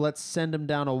 "Oh, let's send them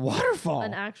down a waterfall."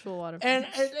 An actual waterfall. And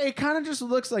it kind of just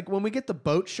looks like when we get the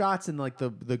boat shots in like the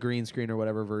green screen or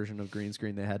whatever version of green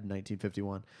screen they had in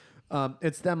 1951.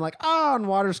 It's them like, oh, and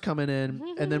water's coming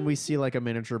in. And then we see like a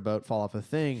miniature boat fall off a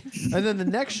thing. And then the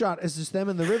next shot is just them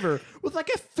in the river with like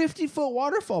a 50-foot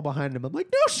waterfall behind them. I'm like,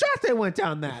 no shot they went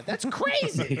down that. That's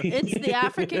crazy. It's the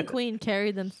African queen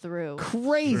carried them through.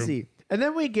 Crazy. And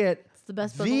then we get It's the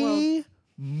best boat in the world.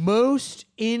 most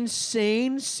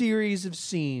insane series of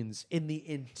scenes in the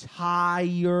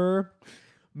entire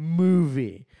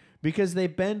movie. Because they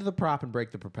bend the prop and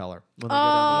break the propeller when they go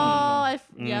down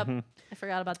the waterfall. Yep. I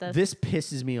forgot about this. This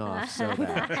pisses me off so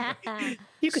bad.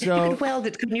 You could weld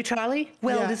it, couldn't you, Charlie?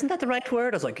 Weld, Yeah. isn't that the right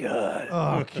word? I was like, God.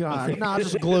 Oh god, no,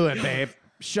 just glue it, babe.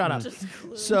 Shut up.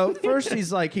 So first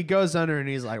he's like, he goes under and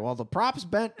he's like, well, the prop's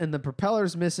bent and the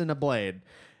propeller's missing a blade.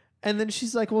 And then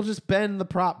she's like, well, just bend the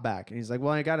prop back. And he's like,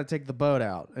 well, I got to take the boat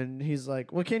out. And he's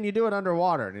like, well, can you do it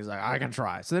underwater? And he's like, I can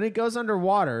try. So then he goes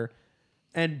underwater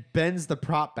and bends the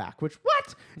prop back, which,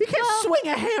 what? You can't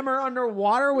swing a hammer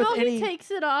underwater with no, any... he takes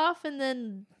it off and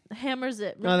then hammers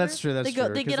it. No, that's true. That's they go,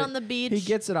 true. They 'cause get on the beach. He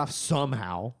gets it off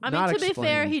somehow. I mean, not to be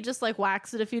fair, explained. he just like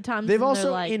whacks it a few times. They've and also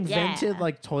they're like, invented yeah.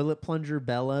 like toilet plunger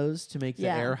bellows to make the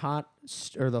Yeah. air hot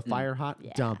or the fire hot.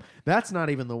 Yeah. Dumb. That's not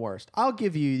even the worst. I'll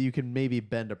give you can maybe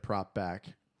bend a prop back,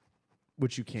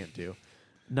 which you can't do.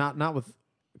 Not with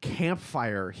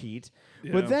campfire heat.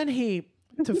 Yeah. But then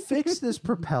to fix this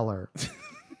propeller.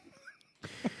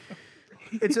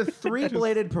 It's a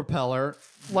 3-bladed propeller,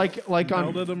 like on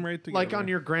Melded them right together. like on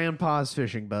your grandpa's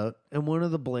fishing boat, and one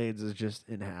of the blades is just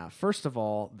in half. First of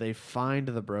all, they find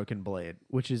the broken blade,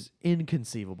 which is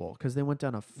inconceivable because they went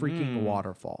down a freaking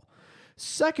waterfall.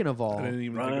 Second of all, I didn't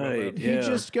even think about Right. that. he Yeah.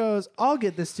 just goes, I'll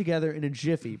get this together in a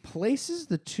jiffy, places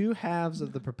the 2 halves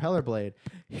of the propeller blade,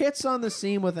 hits on the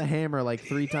seam with a hammer like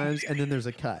 3 times, and then there's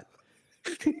a cut.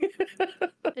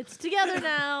 It's together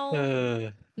now.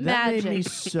 That Magic. made me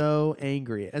so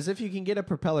angry. As if you can get a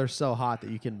propeller so hot that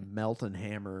you can melt and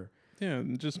hammer. Yeah,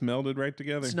 and just melded right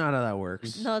together. It's not how that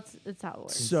works. No, it's how it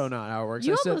works. So not how it works.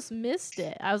 You I said- almost missed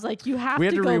it. I was like, you have we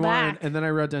had to go rewind, back. and then I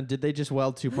wrote down, did they just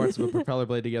weld 2 parts of a propeller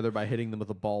blade together by hitting them with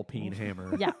a ball peen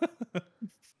hammer? Yeah.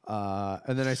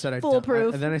 And then I said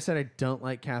Foolproof. and then I said I don't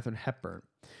like Katharine Hepburn.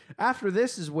 After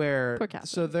this is where Poor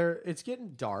Katharine. so it's getting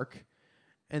dark,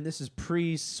 and this is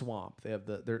pre-swamp. They have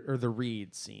the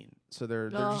reed scene, so they're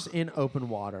just in open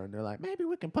water, and they're like, maybe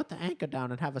we can put the anchor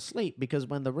down and have a sleep because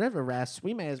when the river rests,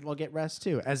 we may as well get rest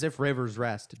too. As if rivers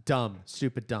rest. Dumb,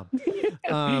 stupid, dumb.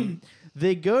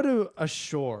 They go to a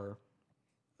shore,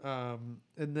 and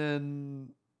then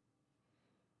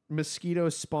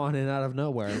mosquitoes spawn in out of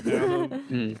nowhere.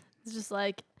 It's just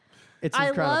like, It's I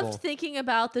incredible. loved thinking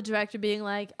about the director being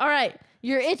like, all right,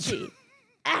 you're itchy.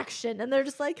 Action. And they're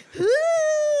just like,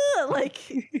 like.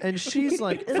 And she's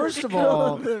like, in first the of middle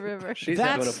all, of the river. She's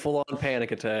having a That's- full-on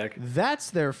panic attack.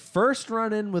 that's their first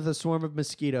run-in with a swarm of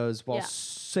mosquitoes while Yeah.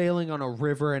 sailing on a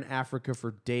river in Africa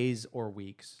for days or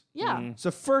weeks. Yeah. So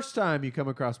first time you come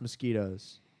across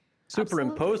mosquitoes.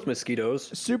 Superimposed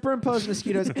mosquitoes. Superimposed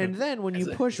mosquitoes, and then when you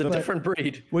push It's a different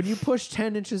breed. when you push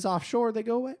 10 inches offshore, they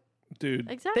go away. dude.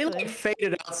 Exactly. They like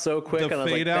faded out so quick. The and I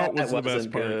was fade like, out that was the best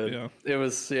wasn't part, good. yeah. It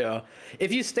was, yeah.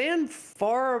 If you stand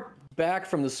far back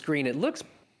from the screen, it looks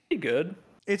pretty good.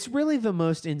 It's really the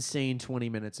most insane 20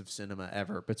 minutes of cinema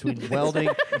ever between welding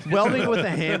with a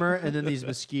hammer and then these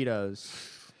mosquitoes.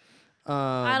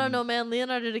 I don't know, man.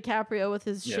 Leonardo DiCaprio with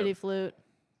his Yeah. shitty flute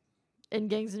in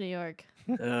Gangs of New York.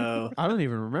 Oh. I don't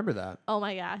even remember that. Oh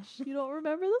my gosh. You don't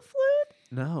remember the flute?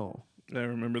 No. I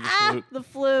remember the Ah, flute. the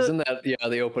flute. Isn't that,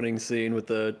 the opening scene with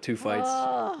the two fights?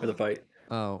 Or the fight?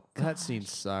 Oh, that scene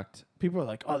sucked. People are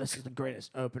like, "Oh, this is the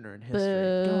greatest opener in history."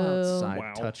 Boo. Go outside,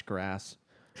 Wow. touch grass.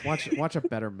 Watch a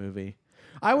better movie.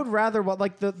 I would rather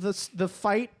like the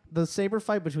fight, the saber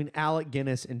fight between Alec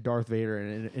Guinness and Darth Vader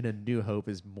in A New Hope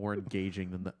is more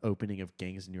engaging than the opening of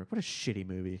Gangs of New York. What a shitty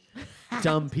movie.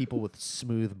 Dumb people with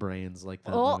smooth brains like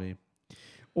that movie,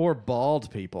 or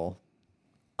bald people.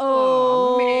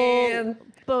 Oh, man.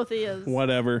 both ears.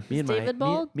 Whatever. Me and David my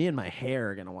bald? me and my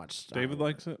hair are gonna watch. Star David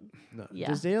Wars. likes it. No. Yeah.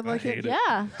 Does David like hate it? it.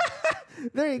 Yeah.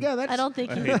 There you go. That's I don't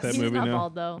think I he's, hate that he's movie not now.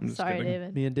 bald though. I'm just Sorry, kidding.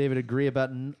 David. Me and David agree about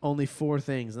only 4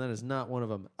 things, and that is not one of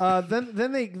them.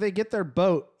 Then they get their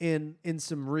boat in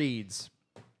some reeds,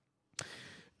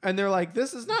 and they're like,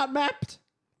 "This is not mapped.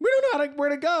 We don't know where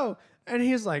to go." And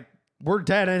he's like, "We're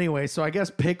dead anyway, so I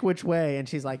guess pick which way." And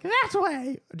she's like, "That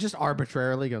way." Just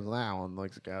arbitrarily goes, "That one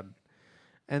looks good."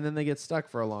 And then they get stuck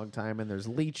for a long time, and there's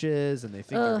leeches, and they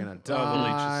think they're gonna Oh, the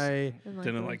leeches. die.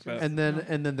 Didn't like that. And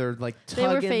then they're like They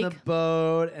were tugging the fake.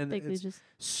 boat, and Fake it's leeches.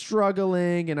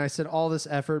 struggling. And I said all this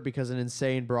effort because an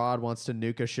insane broad wants to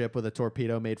nuke a ship with a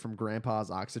torpedo made from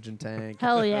Grandpa's oxygen tank.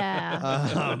 Hell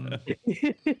yeah.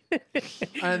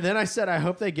 And then I said, I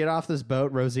hope they get off this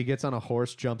boat. Rosie gets on a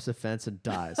horse, jumps a fence, and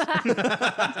dies. I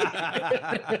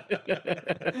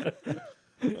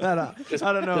don't know. Just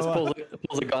pulls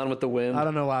a Gone with the Wind. I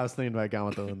don't know why I was thinking about Gone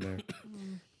with the Wind there.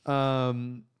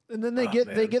 And then they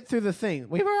man. get through the thing.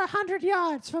 We were 100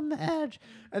 yards from the edge,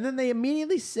 and then they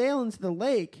immediately sail into the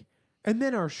lake, and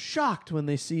then are shocked when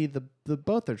they see the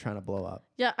boat they're trying to blow up.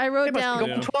 Yeah, I They wrote must be down.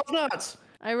 going 12 knots.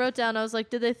 I wrote down. I was like,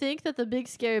 did they think that the big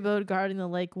scary boat guarding the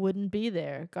lake wouldn't be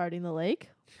there guarding the lake?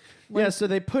 Yeah, so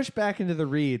they push back into the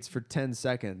reeds for 10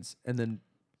 seconds, and then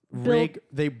they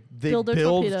build their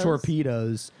build torpedoes.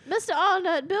 torpedoes, Mr.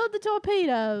 Allnut, build the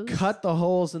torpedoes. cut the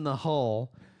holes in the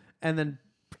hull, and then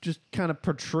just kind of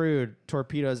protrude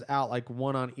torpedoes out, like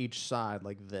one on each side,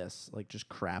 like this, like just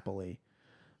crappily.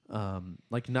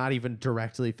 Like not even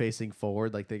directly facing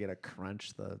forward, like they get to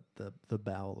crunch the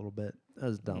bow a little bit. That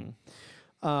was dumb.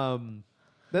 Then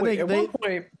Wait, they at one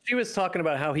point, she was talking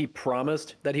about how he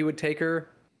promised that he would take her,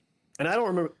 and I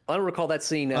don't recall that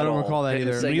scene at all. I don't recall that Him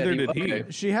either. saying that Neither did he.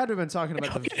 okay. she had to have been talking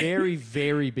about the very,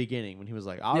 very beginning when he was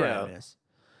like, "All right, Yeah. miss."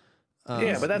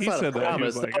 Yeah, but that's He not a said that. He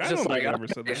promise. was like, That's I just don't like, think I ever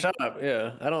said okay, that. shut up.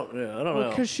 Yeah, I don't know.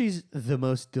 Because she's the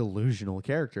most delusional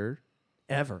character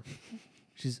ever.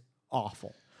 She's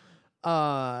awful.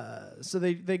 So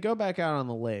they go back out on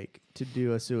the lake to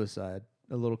do a suicide,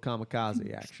 a little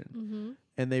kamikaze action,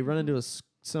 and they run into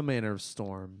some manner of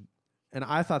storm. And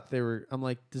I thought I'm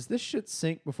like, does this shit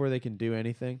sink before they can do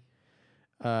anything?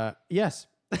 Yes.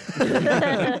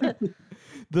 The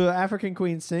African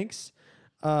Queen sinks.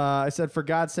 I said, for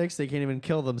God's sakes, they can't even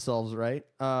kill themselves, right?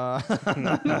 And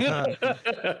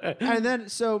then,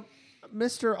 so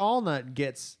Mr. Allnut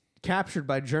gets captured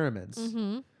by Germans.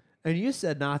 And you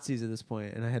said Nazis at this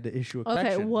point, and I had to issue a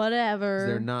correction. Okay, whatever.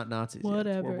 They're not Nazis yet.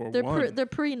 Whatever. World War I. They're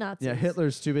pre-Nazis. Yeah,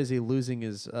 Hitler's too busy losing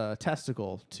his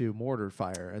testicle to mortar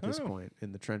fire at this point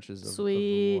in the trenches of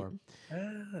the war.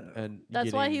 And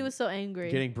That's why he was so angry.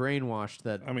 getting brainwashed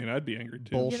that I mean, I'd be angry too.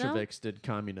 Bolsheviks did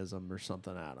communism or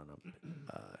something. I don't know.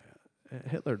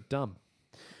 Hitler, dumb.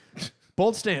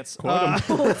 Bold stance. I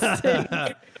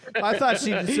thought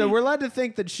so we're led to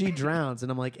think that she drowns,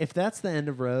 and I'm like, if that's the end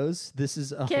of Rose, this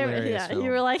is a hilarious film. You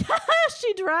were like,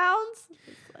 she drowns.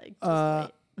 It's like,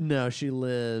 just wait. No, she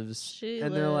lives.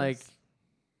 They're like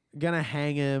gonna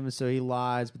hang him, so he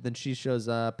lies, but then she shows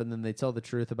up, and then they tell the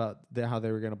truth about how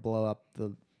they were gonna blow up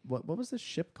the what was the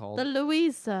ship called? The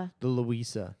Louisa. The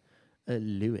Louisa.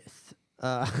 Lewis.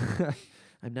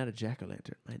 I'm not a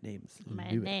jack-o'-lantern. My name's My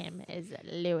Lewis. name is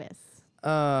Lewis.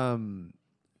 And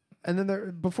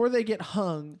then before they get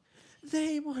hung,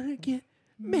 they want to get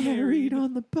married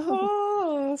on the boat.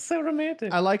 Oh, so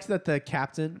romantic. I liked that the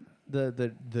captain,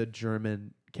 the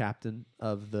German captain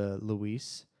of the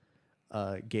Luis,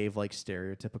 gave like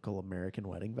stereotypical American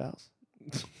wedding vows.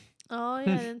 Oh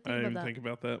yeah, I didn't think I about didn't that. think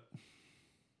about that.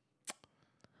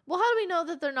 Well, how do we know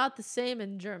that they're not the same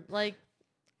in German? Like,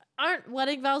 aren't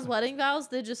wedding vows wedding vows?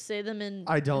 They just say them in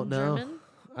I don't in know. German?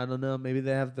 I don't know. Maybe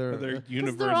they have They're their. Because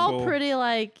universal. they're all pretty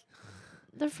like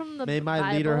They're from the May my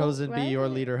Bible, lederhosen be right? your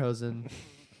lederhosen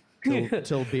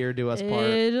till beer do us part.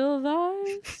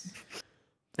 Edelweiss.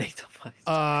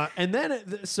 And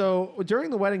then, so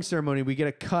during the wedding ceremony, we get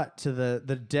a cut to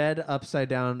the dead upside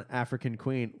down African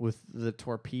queen with the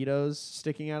torpedoes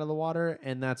sticking out of the water,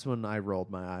 and that's when I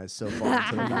rolled my eyes so far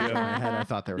into the back of my head I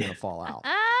thought they were gonna fall out.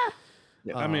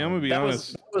 Yeah. I mean, I'm gonna be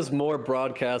honest. That was more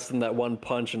broadcast than that one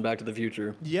punch in Back to the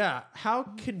Future. Yeah, how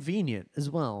convenient as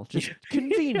well. Just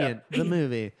convenient. The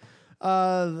movie.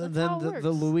 Then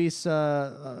the Luis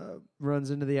runs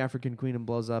into the African queen and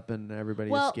blows up, and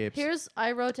everybody escapes.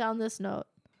 I wrote down this note.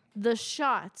 The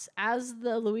shots as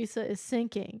the Luisa is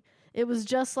sinking, it was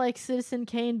just like Citizen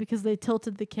Kane because they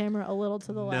tilted the camera a little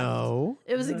to the left. No.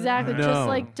 It was exactly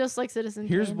just like Citizen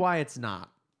Kane. Here's why it's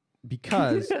not.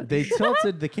 Because they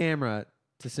tilted the camera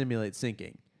to simulate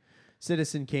sinking.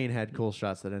 Citizen Kane had cool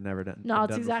shots that I'd never done. No,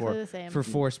 it's done exactly before. the same. For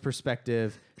forced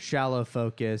perspective, shallow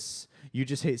focus. You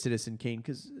just hate Citizen Kane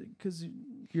because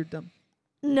you're dumb.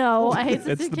 No, I hate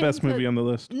Citizen Kane. It's the best movie on the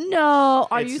list. No,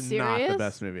 are you It's serious? not the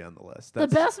best movie on the list. The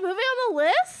best movie on the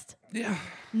list? Yeah.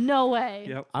 No way.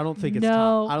 Yep. I don't think it's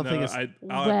No. top. I don't think it's.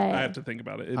 I have to think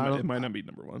about it. It might not be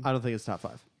number one. I don't think it's top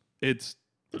 5. It's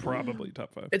probably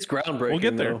top 5. It's groundbreaking. We'll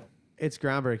get there. Though. It's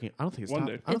groundbreaking. I don't think it's One top.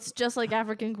 day. It's just like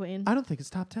African Queen. I don't think it's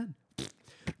top 10.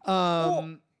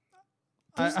 We've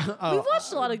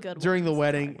watched a lot of good ones. During the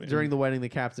wedding, the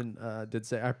captain did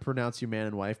say, "I pronounce you man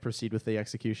and wife. Proceed with the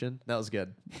execution." That was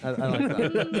good. I like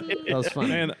that. That was fun.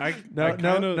 Man,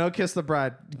 No, kiss the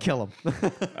bride, kill him.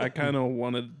 I kind of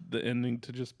wanted the ending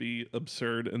to just be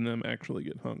absurd and them actually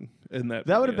get hung. And that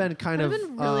would have been kind of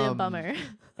been really a bummer.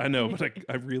 I know, but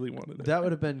I really wanted it. That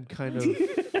would have been kind of.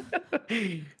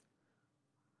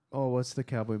 Oh, what's the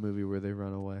cowboy movie where they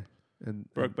run away? And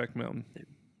Brokeback Mountain.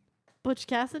 Butch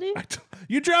Cassidy?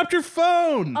 You dropped your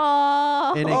phone.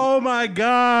 Oh My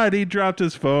God, he dropped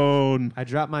his phone. I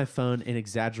dropped my phone in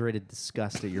exaggerated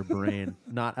disgust at your brain,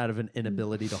 not out of an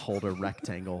inability to hold a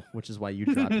rectangle, which is why you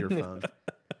dropped your phone.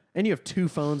 And you have 2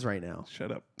 phones right now.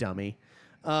 Shut up, dummy.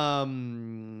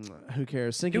 Who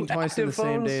cares? Sinking twice in the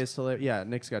same day is hilarious. Yeah,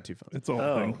 Nick's got 2 phones. It's a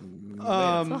whole thing. It's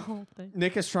a whole thing.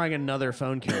 Nick is trying another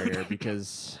phone carrier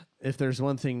because if there's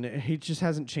one thing, he just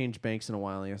hasn't changed banks in a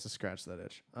while. And he has to scratch that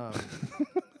itch.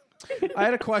 I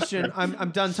had a question.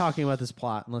 I'm done talking about this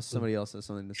plot unless somebody else has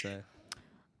something to say.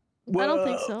 I don't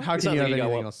think so. How can you have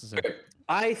anything else to say?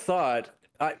 I thought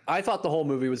the whole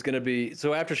movie was going to be,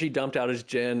 so after she dumped out his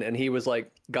gin and he was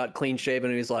like, got clean shaven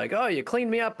and he's like, oh, you cleaned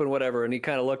me up and whatever. And he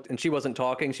kind of looked and she wasn't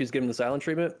talking. She was giving the silent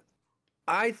treatment.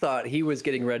 I thought he was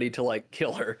getting ready to like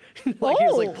kill her. He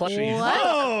was like playing.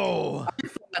 Oh! I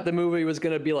thought the movie was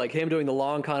going to be like him doing the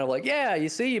long kind of like, yeah, you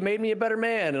see, you made me a better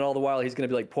man. And all the while he's going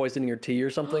to be like poisoning your tea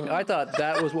or something. I thought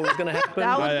that was what was going to happen.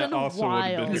 That would I have been also would've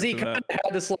been wild. Because he for kind that. of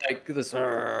had this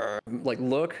like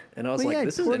look, and I was Well, like, yeah,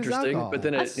 "This is poured his interesting." alcohol. But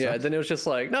then then it was just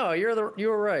like, "No, you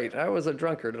were right. I was a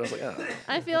drunkard." And I was like, "Oh."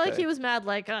 I feel like he was mad,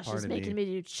 like, oh, she's Pardon making me.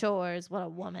 me do chores. What a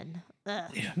woman.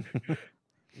 Ugh.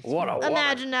 What a woman.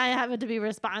 Imagine I having to be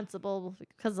responsible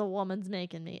because a woman's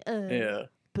making me. Ugh. Yeah.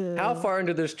 Boo. How far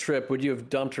into this trip would you have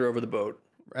dumped her over the boat?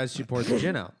 As she pours the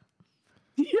gin out.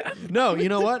 Yeah. No, you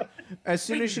know what? As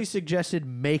soon as she suggested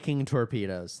making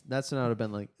torpedoes, that's when I would have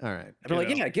been like, all right. I'd be like,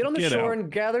 "Yeah, get on the Get shore out.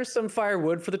 and gather some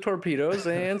firewood for the torpedoes,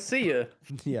 and see ya."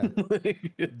 Yeah.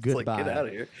 It's Goodbye. like, get out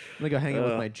of here. I'm going to go hang out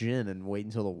with my gin and wait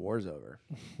until the war's over.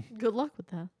 Good luck with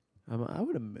that. I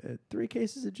would have 3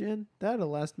 cases of gin. That'll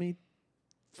last me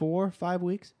 4-5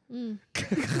 weeks.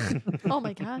 Oh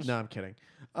my gosh. No, I'm kidding.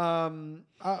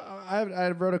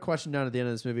 I wrote a question down at the end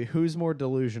of this movie. Who's more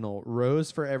delusional,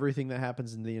 Rose for everything that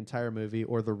happens in the entire movie,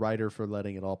 or the writer for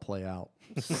letting it all play out?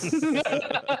 Because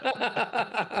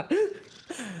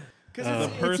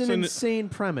it's an insane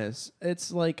premise.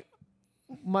 It's like,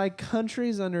 my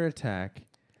country's under attack.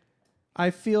 I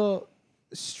feel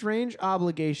strange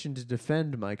obligation to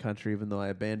defend my country, even though I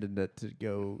abandoned it to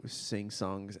go sing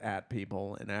songs at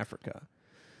people in Africa.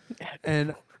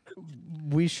 And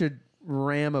we should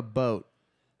ram a boat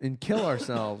and kill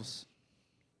ourselves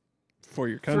For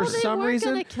your for country. Well, they some weren't reason.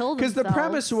 gonna kill Because the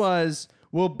premise themselves. was,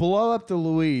 we'll blow up the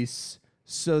Luis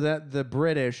so that the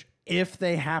British, if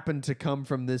they happen to come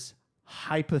from this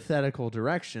hypothetical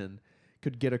direction,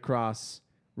 could get across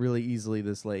really easily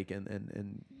this lake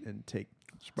and take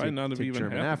might not have take even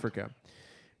German happened. Africa.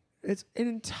 It's an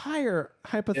entire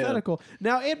hypothetical.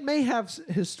 Now, it may have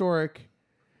historic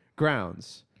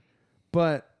grounds,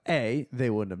 but A,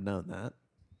 they wouldn't have known that.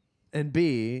 And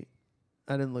B,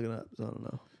 I didn't look it up, so I don't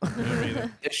know.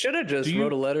 It should have just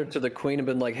wrote a letter to the queen and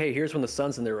been like, "Hey, here's when the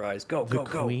sun's in their eyes. Go, go,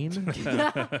 go." Queen?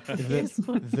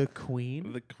 the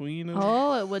queen? The queen of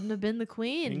Oh, it wouldn't have been the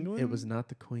queen. England? It was not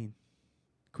the queen.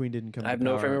 Queen didn't come. I have to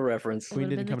no power. frame of reference. Queen would've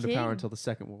didn't been come the to power king. until the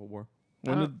Second World War.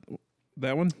 When did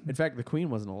that one? In fact, the queen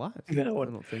wasn't alive. That one.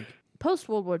 I don't think. Post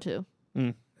World War II.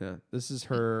 Yeah, this is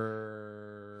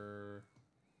her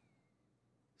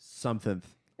something.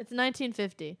 It's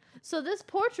 1950. So this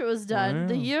portrait was done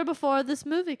the year before this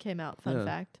movie came out. Fun Yeah.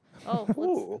 fact.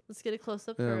 Oh, let's get a close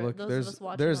up Yeah, for look, those of us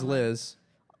watching. there's online. Liz,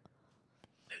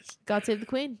 God save the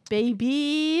queen,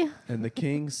 baby. and the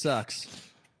king sucks.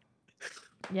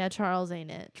 Yeah, Charles ain't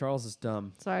it. Charles is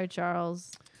dumb. Sorry,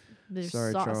 Charles. There's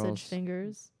Sorry, sausage Charles.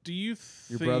 fingers. Do you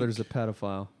Your think brother's a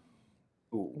pedophile.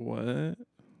 what?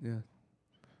 Yeah,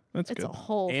 That's It's good. a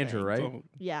whole Andrew, thing. right? So,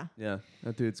 Yeah. Yeah,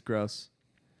 that dude's gross.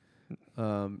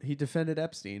 He defended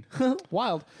Epstein.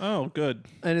 Wild. oh, good.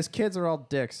 And his kids are all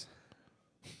dicks.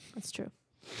 That's true.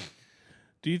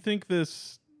 Do you think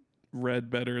this read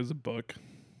better as a book?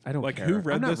 I don't Like, care. who I'm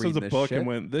read not this as reading a book shit. and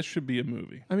went, "This should be a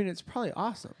movie"? I mean, it's probably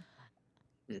awesome.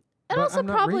 It But also I'm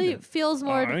not probably reading it. feels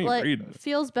more I ain't like reading it.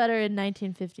 feels better in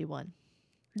 1951.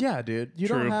 Yeah, dude. You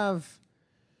True. don't have.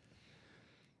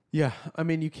 Yeah, I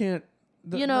mean, you can't.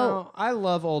 You know- no, I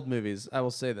love old movies. I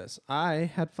will say this. I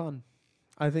had fun.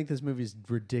 I think this movie's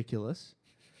ridiculous.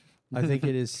 I think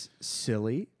it is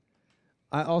silly.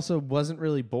 I also wasn't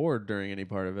really bored during any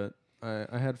part of it.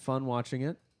 I had fun watching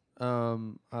it.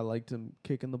 I liked him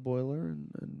kicking the boiler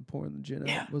and pouring the gin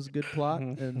out. It was a good plot.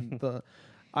 And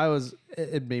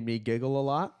it made me giggle a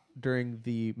lot during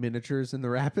the miniatures in the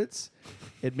rapids.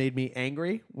 It made me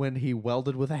angry when he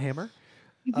welded with a hammer.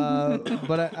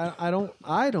 But I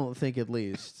don't think, at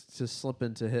least, to slip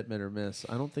into hit, or miss,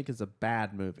 I don't think it's a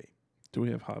bad movie. Do we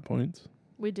have hot points?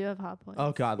 We do have hot points.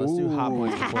 Oh God, let's do hot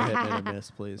points before hit, or miss,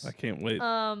 please. I can't wait.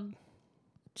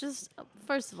 Just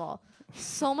first of all,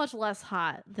 so much less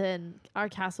hot than our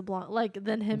Casablanca, like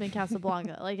than him in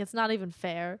Casablanca. Like it's not even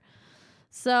fair.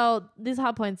 So these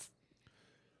hot points.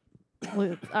 All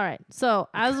right. So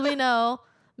as we know,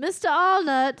 Mr.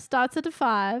 Allnut starts at a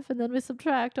 5, and then we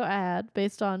subtract or add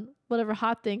based on whatever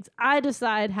hot things I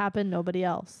decide happen. Nobody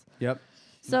else. Yep.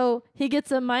 So he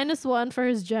gets a -1 for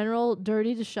his general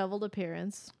dirty, disheveled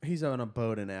appearance. He's on a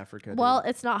boat in Africa. Well,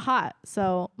 dude. it's not hot,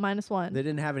 so -1. They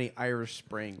didn't have any Irish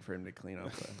Spring for him to clean up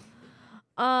with.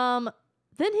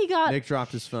 Then he got Nick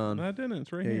dropped his phone. I didn't.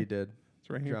 It's right Yeah, here. you did. It's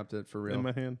right You here. dropped it for real. In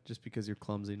my hand. Just because you're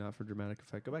clumsy, not for dramatic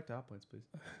effect. Go back to hot points, please.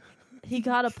 he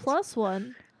got a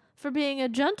 +1 for being a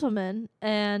gentleman,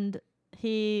 and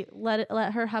he let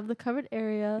her have the covered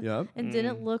area Yep. and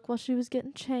didn't look while she was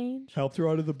getting changed. Helped her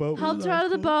out of the boat. Helped her out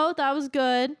of the boat. That was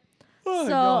good. Oh, so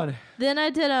God. then I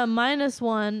did a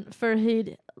 -1 for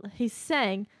he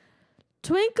sang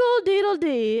Twinkle Deedle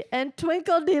Dee and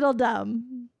Twinkle Deedle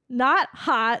Dum. Not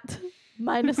hot.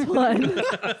 -1.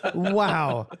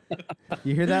 Wow.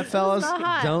 You hear that, fellas? not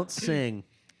hot. Don't sing.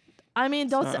 I mean,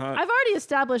 don't. not Sing. hot. I've already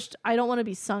established I don't want to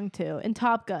be sung to in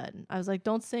Top Gun. I was like,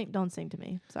 don't sing to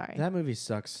me. Sorry. That movie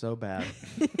sucks so bad.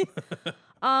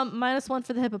 -1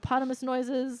 for the hippopotamus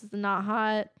noises. Not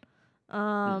hot.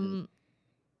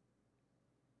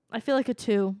 I feel like a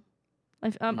 2.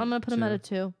 I'm gonna put him at a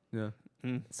 2. Yeah.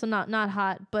 So not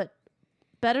hot, but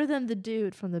better than the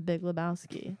dude from The Big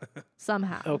Lebowski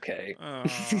somehow. Okay.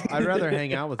 I'd rather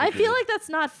hang out with the I feel dude. like that's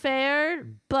not fair,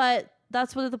 but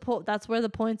that's where the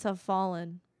points have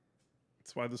fallen.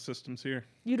 That's why the system's here.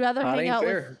 You'd rather Hot hang ain't out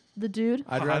fair. with the dude.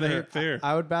 I'd Hot rather ain't fair.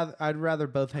 I'd rather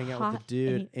both hang out with Hot the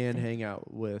dude ain't and fair. hang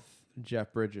out with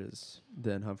Jeff Bridges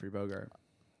than Humphrey Bogart.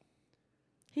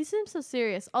 He seems so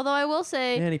serious. Although I will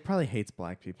say Man, he probably hates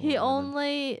black people. he and women.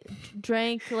 only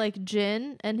drank like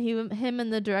gin, and him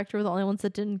and the director were the only ones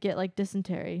that didn't get like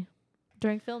dysentery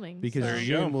during filming. because so. There you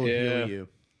gin go. will Yeah. heal you.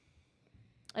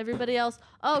 Everybody else.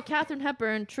 Oh, Katharine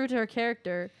Hepburn, true to her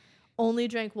character, only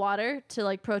drank water to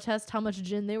like protest how much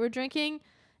gin they were drinking,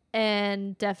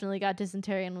 and definitely got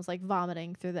dysentery and was like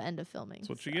vomiting through the end of filming. That's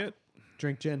what you get.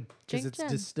 Drink gin because Drink it's gin.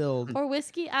 distilled. Or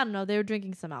whiskey. I don't know. They were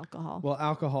drinking some alcohol. Well,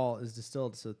 alcohol is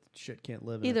distilled, so shit can't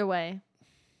live in Either way,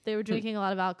 they were drinking a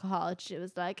lot of alcohol. And shit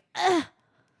was like, "Ugh,"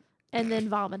 and then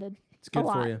vomited. It's good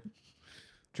lot. for you.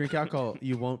 Drink alcohol,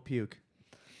 you won't puke.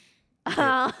 You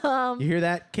hear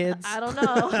that, kids? I don't know.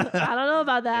 I don't know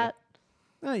about that.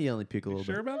 Oh, you only puke a little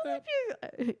Sure bit. about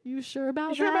that? You sure about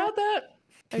that? Sure about that?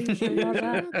 Are you sure about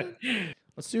that?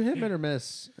 Let's do hit, or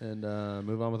miss, and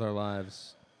move on with our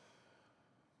lives.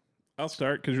 I'll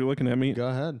start because you're looking at me. Go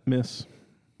ahead, Miss.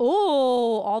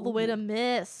 Oh, all the way to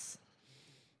miss.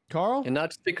 Carl. And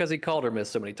not just because he called her miss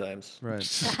so many times. Right.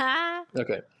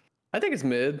 Okay. I think it's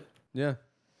mid. Yeah.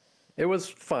 It was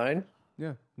fine.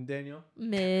 Yeah. Daniel?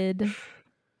 Mid.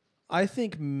 I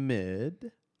think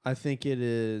mid. I think it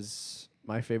is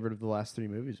my favorite of the last 3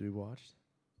 movies we've watched.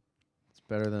 It's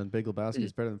better than Big Lebowski.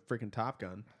 It's better than freaking Top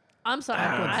Gun. I'm sorry.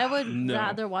 I would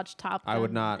rather watch Top Gun I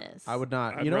would not. than this. I would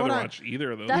not. I'd You know rather what? watch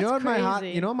either of those. That's You know what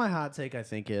crazy. my hot take I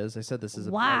think is? I said this is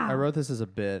Wow. I wrote this as a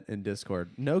bit in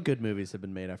Discord. No good movies have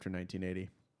been made after 1980.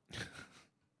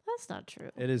 That's not true.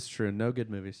 It is true. No good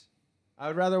movies. I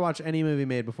would rather watch any movie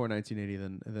made before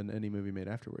 1980 than any movie made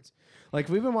afterwards. Like,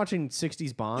 we've been watching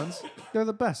 60s Bonds. They're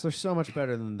the best. They're so much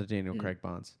better than the Daniel Craig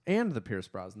Bonds and the Pierce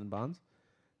Brosnan Bonds.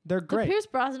 They're great. The Pierce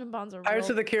Brosnan Bonds are Pirates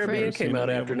of the Caribbean crazy. came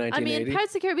out after I 1980. mean, Pirates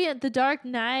of the Caribbean, The Dark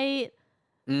Knight,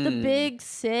 The Big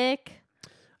Sick.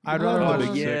 I'd rather Oh,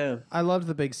 watch. yeah. I loved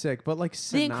The Big Sick, but like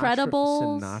The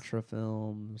Incredibles. Sinatra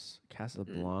films,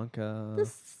 Casablanca.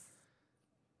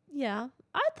 Yeah.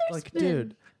 There's Like, been...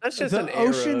 dude, That's just the an era of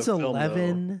Ocean's film,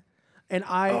 11, and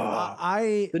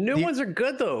the new ones are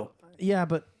good though. Yeah,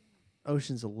 but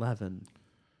Ocean's 11,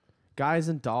 Guys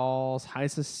and Dolls, High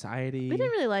Society. We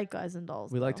didn't really like Guys and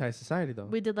Dolls. We though. liked High Society though.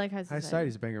 We did like High High Society.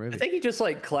 Society's a banger I movie. think you just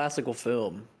like classical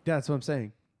film. Yeah, that's what I'm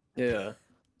saying. Yeah.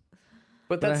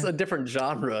 But that's a different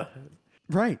genre.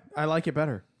 Right, I like it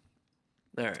better.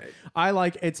 All right. I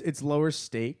like it's lower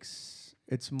stakes.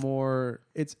 It's more.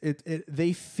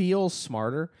 They feel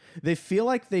smarter. They feel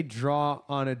like they draw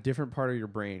on a different part of your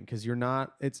brain because you're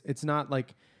not. It's not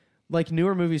like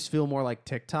newer movies feel more like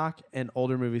TikTok and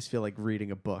older movies feel like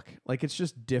reading a book. Like it's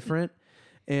just different,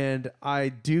 and I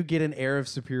do get an air of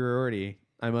superiority,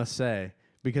 I must say,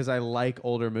 because I like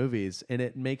older movies, and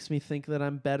it makes me think that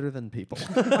I'm better than people.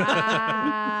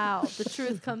 Wow. The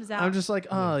truth comes out. I'm just like,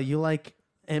 oh, you like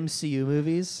MCU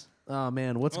movies? Oh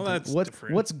man, what's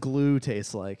glue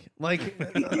taste like? Like,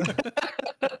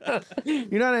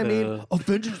 you know what I mean?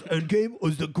 Avengers Endgame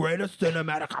was the greatest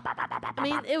cinematic. I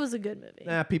mean, it was a good movie.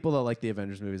 Nah, people that like the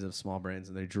Avengers movies have small brains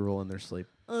and they drool in their sleep.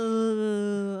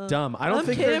 Dumb. Dumb. I don't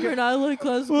think Cameron. I like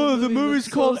classical Oh, the movies. movie's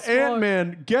It's called so smart.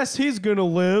 Ant-Man. Guess he's gonna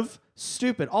live.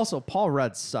 Stupid. Also, Paul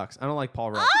Rudd sucks. I don't like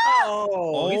Paul Rudd.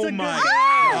 Oh, he's a my good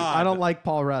guy. God. I don't like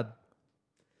Paul Rudd.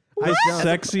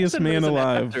 Sexiest man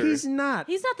alive. He's not.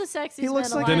 He's not the sexiest He looks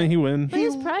man like- alive. Didn't he win? But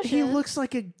he's precious. He looks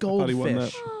like a thought he won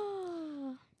goldfish.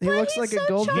 that. He looks like a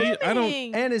goldfish. I don't-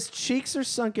 And his cheeks are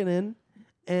sunken in.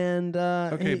 And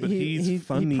Okay, but he's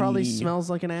funny. He probably smells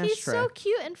like an ashtray. He's so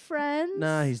cute in Friends.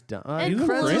 Nah, he's dumb. And he's in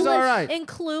Friends Friends? is all right. And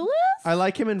Clueless? I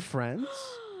like him in Friends,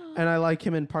 and I like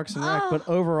him in Parks and Rec. But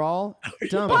overall,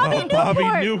 dumb. Bobby Oh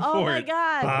my Newport.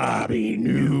 God. Bobby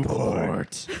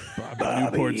Newport. Bobby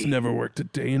Newport's never worked a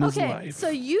day in his Okay, life. so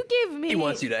you gave me. He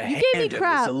wants you to gave me hand him the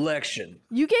crap. selection.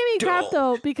 You gave me crap Don't.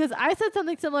 though because I said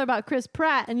something similar about Chris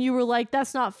Pratt, and you were like,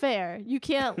 "That's not fair. You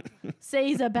can't say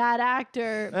he's a bad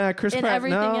actor." Chris in Pratt.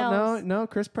 everything else. No.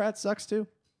 Chris Pratt sucks too.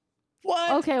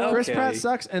 What? Okay, well- Chris Pratt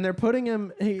sucks, and they're putting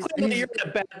him. Clearly you're in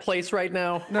a bad place right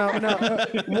now. No.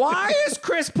 Why is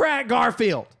Chris Pratt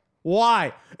Garfield?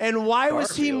 Why? And why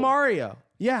was he Garfield? Mario?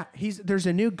 Yeah, there's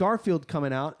a new Garfield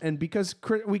coming out, and because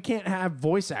we can't have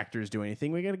voice actors do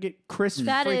anything, we got to get Chris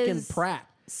That freaking is Pratt.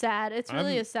 Sad. It's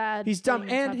really a sad. He's dumb, thing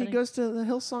and that's he happening. goes to the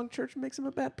Hillsong Church and makes him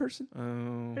a bad person.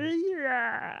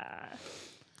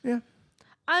 Yeah,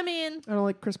 I mean, I don't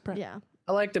like Chris Pratt. yeah,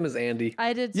 I liked him as Andy.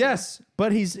 I did. Too. Yes,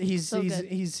 but he's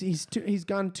good.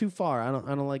 gone too far. I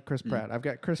don't like Chris Pratt. I've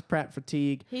got Chris Pratt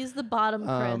fatigue. He's the bottom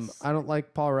Chris. I don't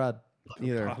like Paul Rudd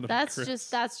either. That's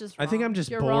just wrong. I think I'm just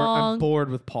You're bored. Wrong. I'm bored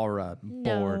with Paul Rudd. I'm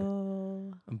bored.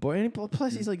 No. I'm bored. And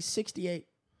plus, he's like 68.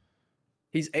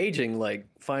 He's aging like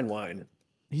fine wine.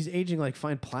 He's aging like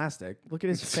fine plastic. Look at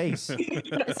his face. Has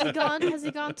he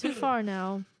gone too far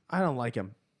now? I don't like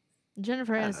him.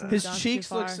 Jennifer Aniston.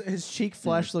 His cheek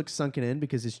flesh looks sunken in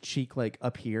because his cheek like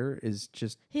up here is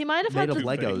just He might have made had of the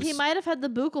Legos. He might have had the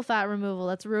buccal fat removal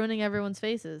that's ruining everyone's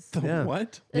faces. Yeah.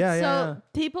 What? So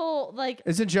people like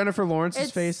Isn't Jennifer Lawrence's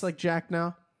It's- face like Jack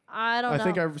now? I don't know. I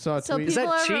think I saw a So tweet. Is that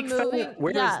people are cheek fat? removing.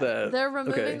 Where is that? They're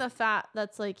removing Okay. the fat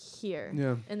that's like here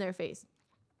Yeah. in their face.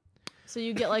 So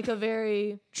you get like a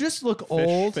very Just look Fish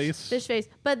old. face. fish face.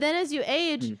 But then as you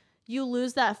age, you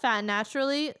lose that fat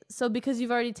naturally. So because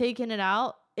you've already taken it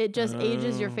out, it just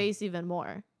ages your face even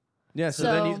more. Yeah. So,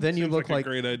 So- then you Seems look like a like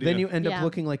great idea. then you end up Yeah.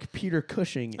 looking like Peter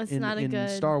Cushing It's in not a good-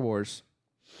 Star Wars.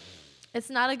 It's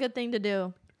not a good thing to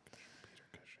do.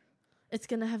 It's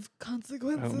gonna have I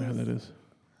consequences. don't know who that is.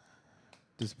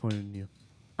 Disappointed in you,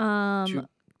 Tarkin,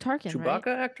 Chewbacca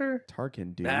actor?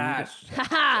 Tarkin, dude. Ah,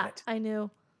 right? I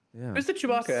knew. Yeah. who's the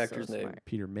Chewbacca So actor's name? smart.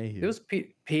 Peter Mayhew. It was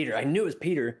Peter. I knew it was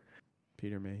Peter.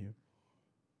 Peter Mayhew.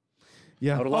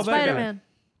 Yeah. I would've lost that guy. Spider-Man.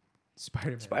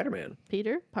 Spider-Man. Spider-Man.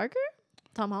 Peter Parker.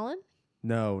 Tom Holland.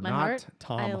 No, My not heart?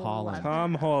 Tom I love Holland. it.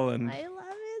 Tom Holland. I love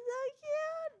it,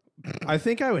 so cute. I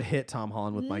think I would hit Tom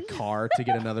Holland with my car to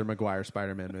get another Maguire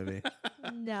Spider-Man movie.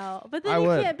 No, but then I you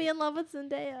would. can't be in love with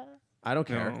Zendaya. I don't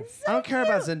care. No. I don't care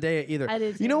about Zendaya either. I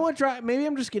do You know too. what? Maybe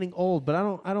I'm just getting old, but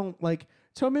I don't like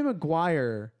Tobey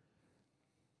Maguire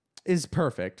is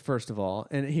perfect, first of all,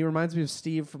 and he reminds me of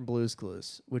Steve from Blue's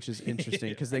Clues, which is interesting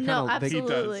because they No, kind of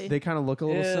absolutely. they kind of look a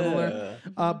little similar.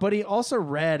 But he also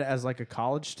read as like a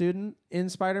college student in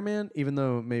Spider-Man, even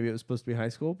though maybe it was supposed to be high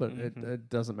school, but it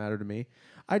doesn't matter to me.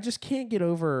 I just can't get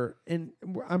over, and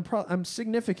I'm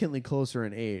significantly closer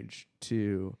in age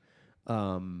to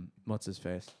what's his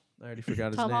face? I already forgot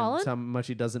his Tom name. Holland? That's how much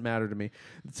he doesn't matter to me.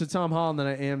 To Tom Holland than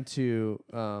I am to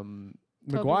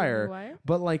Maguire.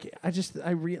 But like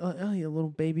oh, you little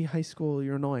baby high school,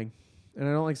 you're annoying. And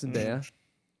I don't like Zendaya. She's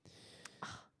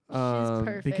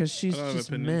perfect. Because she's I don't have just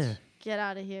opinions. meh. Get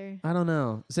out of here. I don't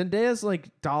know. Zendaya's like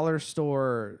dollar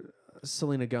store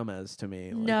Selena Gomez to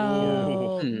me. Like,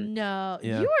 No, no.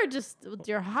 Yeah. You are just with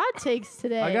your hot takes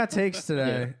today. I got takes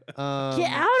today. Get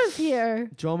out of here.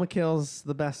 Joel McHale's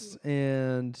the best,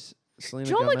 and Selena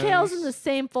Joel Gomez. McHale's in the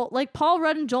same fold. Like Paul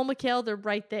Rudd and Joel McHale, they're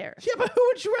right there. Yeah, but who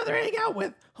would you rather hang out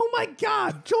with? Oh my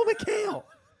God, Joel McHale.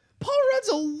 Paul Rudd's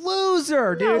a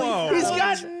loser, dude. No, He's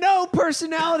got no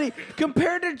personality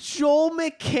compared to Joel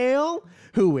McHale,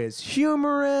 who is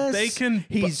humorous.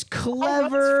 He's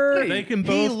clever. They can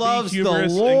both he be loves the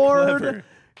humorous and Lord. clever.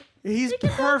 He's Be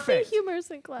perfect. humorous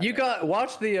and clever. You got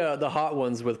watch the Hot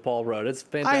Ones with Paul Rudd. It's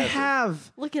I fantastic.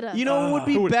 have. Look it up. You know what would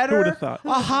be who better? would've thought?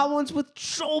 A Hot Ones with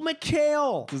Joel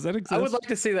McHale. Does that exist? I would like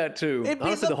to see that too. It'd be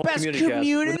Honestly, the whole best Community. Cast. Would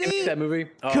they Community. make that movie.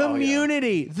 Oh,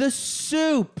 Community, The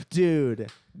Soup, dude. Yeah.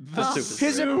 The Soup is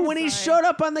His great. when he showed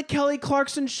up on the Kelly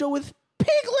Clarkson show with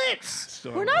piglets.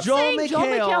 Still We're not Joel saying Joel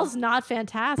McHale. McHale's not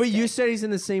fantastic. but you said he's in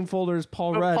the same folder as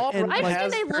Paul Rudd. Paul and Rudd like, I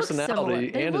has think they look similar.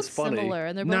 personality They and look is funny. similar,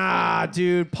 and they're both nah, funny.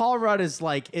 dude. Paul Rudd is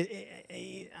like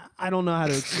I don't know how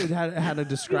to They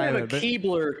describe have a it. But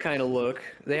Keebler kind of look.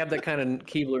 They have that kind of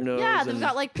Keebler nose. Yeah, they've and-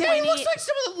 got like yeah, he pointy, looks like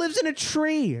someone that lives in a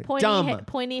tree. pointy, Dumb.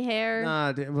 pointy hair.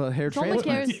 Nah, dude, well, hair Joel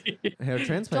transplant. McHale's, Hair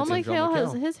transplant. Joel McHale has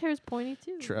McHale. his hair's pointy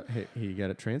too. He got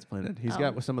it transplanted. He's Oh.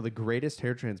 got some of the greatest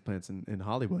hair transplants in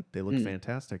Hollywood. They look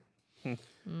fantastic.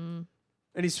 And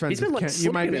he's friends He's been with like Ken.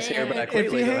 You might slicking his hair back if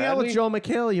lately, you though, hang out hasn't with he? Joel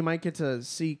McHale, you might get to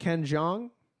see Ken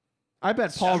Jeong. I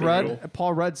bet True.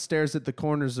 Paul Rudd stares at the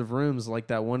corners of rooms like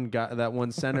that one guy, that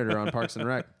one senator on Parks and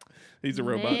Rec. He's a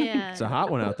robot. Man. It's a hot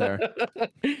one out there.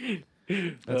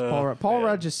 That's Paul Rudd. Paul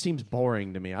Rudd just seems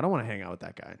boring to me. I don't want to hang out with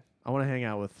that guy. I want to hang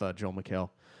out with Joel McHale.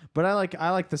 But I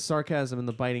like the sarcasm and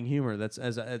the biting humor. That's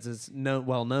as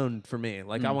well known for me.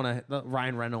 Like I want to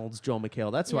Ryan Reynolds, Joel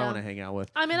McHale. That's who I Yeah. want to hang out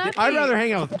with. I mean, I'd rather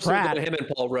hang out with So Pratt. him and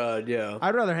Paul Rudd, yeah.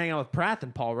 I'd rather hang out with Pratt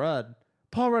than Paul Rudd.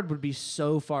 Paul Rudd would be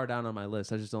so far down on my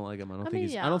list. I just don't like him. I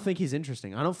don't think he's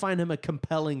interesting. I don't find him a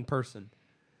compelling person.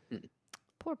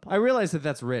 poor Paul. I realize that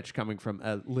that's rich coming from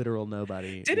a literal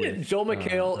nobody. Didn't with, Joel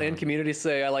McHale and Community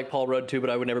say I like Paul Rudd too, but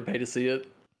I would never pay to see it?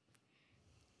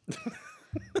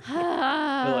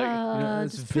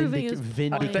 it's Just proving his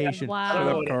vindication. point. Shut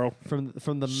Wow, up, Carl.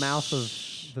 from the mouth of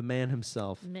the man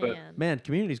himself. Man,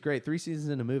 Community's great. 3 seasons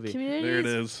in a movie. Community's There it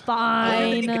is.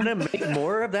 fine. They're gonna make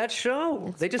more of that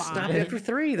show. They just stopped fine. after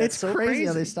 3. That's It's so crazy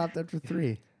how they stopped after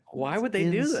 3. Why would they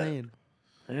do that? Insane.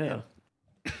 Yeah.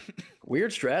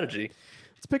 Weird strategy.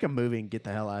 Let's pick a movie and get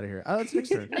the hell out of here. Oh, it's Nick's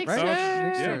turn. Nick's right? turn.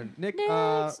 Nick's Yeah. turn. Nick, Nick's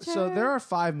so turn. there are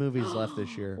 5 movies left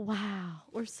this year. Wow,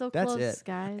 we're so That's close, it.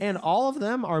 guys. And all of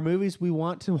them are movies we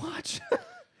want to watch.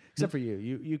 Except for you.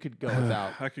 You could go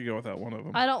without. I could go without one of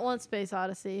them. I don't want Space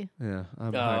Odyssey. Yeah.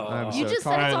 I'm You so just said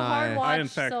Carl it's a and hard I- watch, in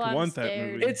fact so I'm want that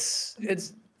scared. movie.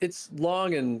 It's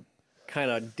long and kind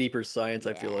of deeper science,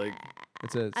 I feel like.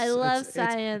 I love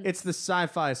science. It's the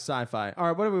sci-fi. All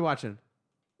right, what are we watching?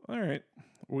 All right.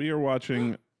 We are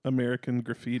watching American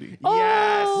Graffiti.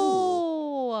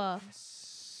 Oh!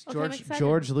 Okay, I'm excited.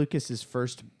 George Lucas's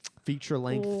first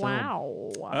feature-length film.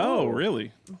 Wow. Oh,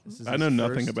 really? This is I know his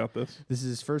nothing first- about this. This is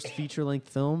his first feature-length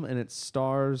film, and it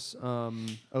stars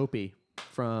Opie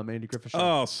from Andy Griffith Show.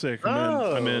 Oh, sick.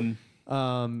 I'm in.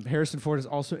 Harrison Ford is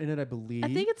also in it, I believe.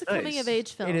 I think it's a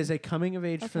coming-of-age film. It is a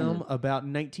coming-of-age film about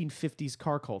 1950s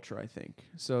car culture, I think.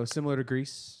 So similar to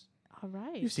Grease. All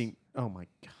right. You've seen... Oh, my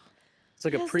God. It's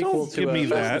like a Yes, prequel don't to give me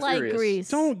Fast that. and like Furious. Grease.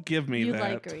 Don't give me you that.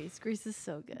 like Grease. Grease is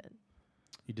so good.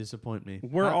 You disappoint me.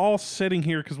 We're all sitting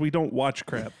here because we don't watch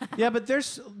crap. Yeah, but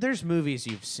there's movies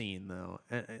you've seen, though.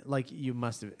 Like, you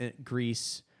must have...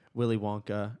 Grease, Willy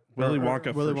Wonka. Willy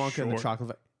Wonka Willy for Wonka and the sure.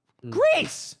 Chocolate Factory.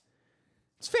 Grease!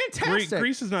 It's fantastic.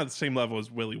 Grease is not the same level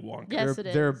as Willy Wonka. Yes,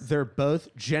 They're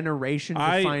both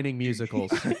generation-defining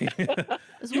musicals.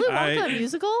 Is Willy Wonka a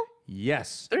musical?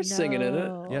 Yes. They're singing in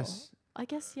it. Yes. I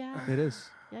guess, yeah. It is.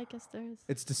 Yeah, I guess there is.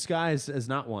 It's disguised as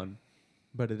not one,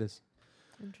 but it is.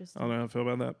 Interesting. I don't know how I feel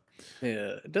about that.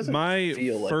 Yeah, it doesn't My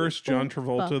feel first like John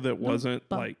Travolta that wasn't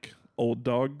like Old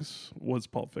Dogs was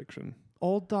Pulp Fiction.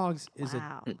 Old Dogs is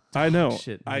Wow. I know.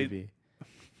 shit movie.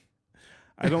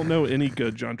 I don't know any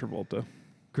good John Travolta.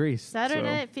 Grease. Saturday So-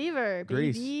 Night Fever,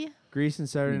 Grease. baby. Grease and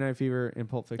Saturday Night Fever and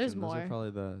Pulp Fiction. There's Those more. are probably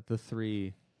the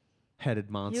three-headed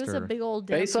monster. He was a big old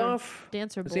Face dancer, Off.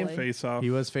 dancer I've seen boy. Face Off. He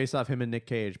was Face Off, him and Nick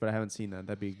Cage, but I haven't seen that.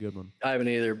 That'd be a good one. I haven't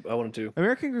either. I wanted to.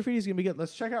 American Graffiti is gonna be good.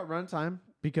 Let's check out Runtime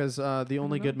because the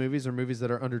only good movies are movies that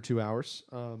are under 2 hours.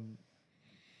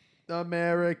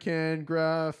 American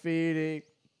Graffiti.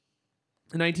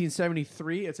 In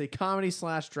 1973, it's a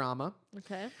comedy/drama.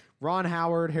 Okay. Ron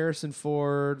Howard, Harrison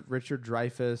Ford, Richard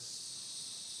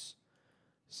Dreyfuss,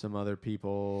 some other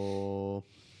people.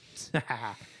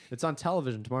 It's on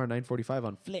television tomorrow, 9:45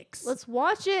 on Flix. Let's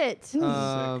watch it.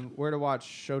 Where to watch?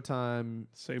 Showtime.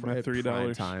 Save my Prime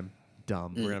 $3. Time.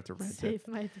 Dumb. We're gonna have to rent it. Save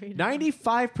my $3.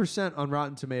 95% on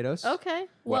Rotten Tomatoes. Okay.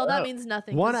 Well, that means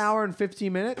nothing. 1 'cause- hour and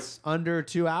 15 minutes, under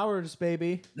 2 hours,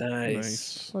 baby.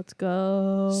 Nice. Let's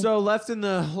go. So left in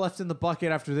the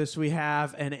bucket after this, we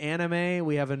have an anime,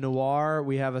 we have a noir,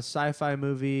 we have a sci-fi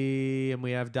movie, and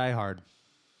we have Die Hard.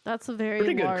 That's a very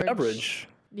Pretty good large coverage.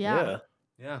 Yeah.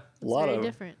 Yeah. A It's lot very of.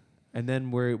 different. And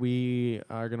then we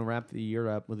are gonna wrap the year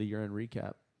up with a year-end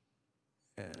recap,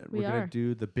 and we're gonna are.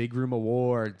 do the Big Room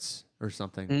Awards or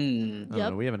something. I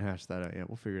don't know. We haven't hashed that out yet.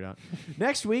 We'll figure it out.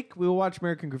 Next week we will watch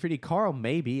American Graffiti. Carl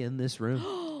may be in this room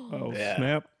Oh, Yeah.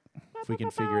 snap. if we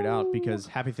can figure it out. Because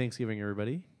Happy Thanksgiving,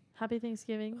 everybody. Happy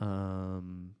Thanksgiving.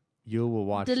 You will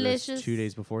watch Delicious. this 2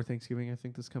 days before Thanksgiving. I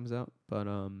think this comes out, but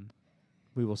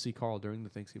we will see Carl during the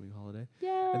Thanksgiving holiday, Yay.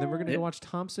 and then we're gonna go watch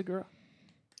Tom Segura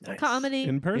Nice. Comedy.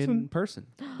 In person? in person.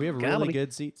 We have really Comedy.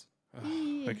 good seats.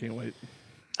 I can't wait.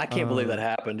 I can't believe that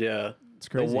happened. Yeah. It's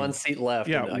crazy. The one seat left.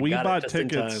 and Yeah, I we got it bought just in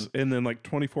tickets, time. and then like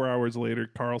 24 hours later,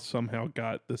 Carl somehow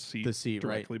got the seat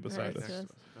directly right beside next us. to us.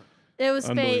 It was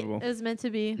fate. Unbelievable. It was meant to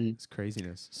be. It's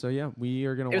craziness. So yeah, we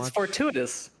are gonna It was watch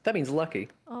fortuitous. That means lucky.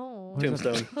 Oh.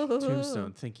 Tombstone.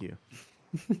 Tombstone. Thank you.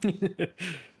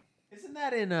 Isn't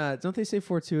that in? Don't they say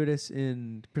fortuitous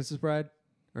in Princess Bride?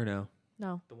 Or no?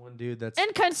 No. The one dude that's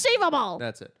Inconceivable.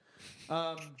 that's it.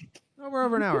 Oh, we're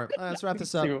over an hour. Let's wrap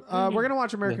this up. We're gonna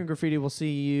watch American Graffiti. We'll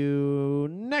see you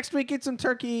next week. Eat some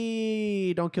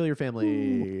turkey. Don't kill your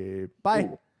family.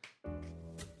 Bye.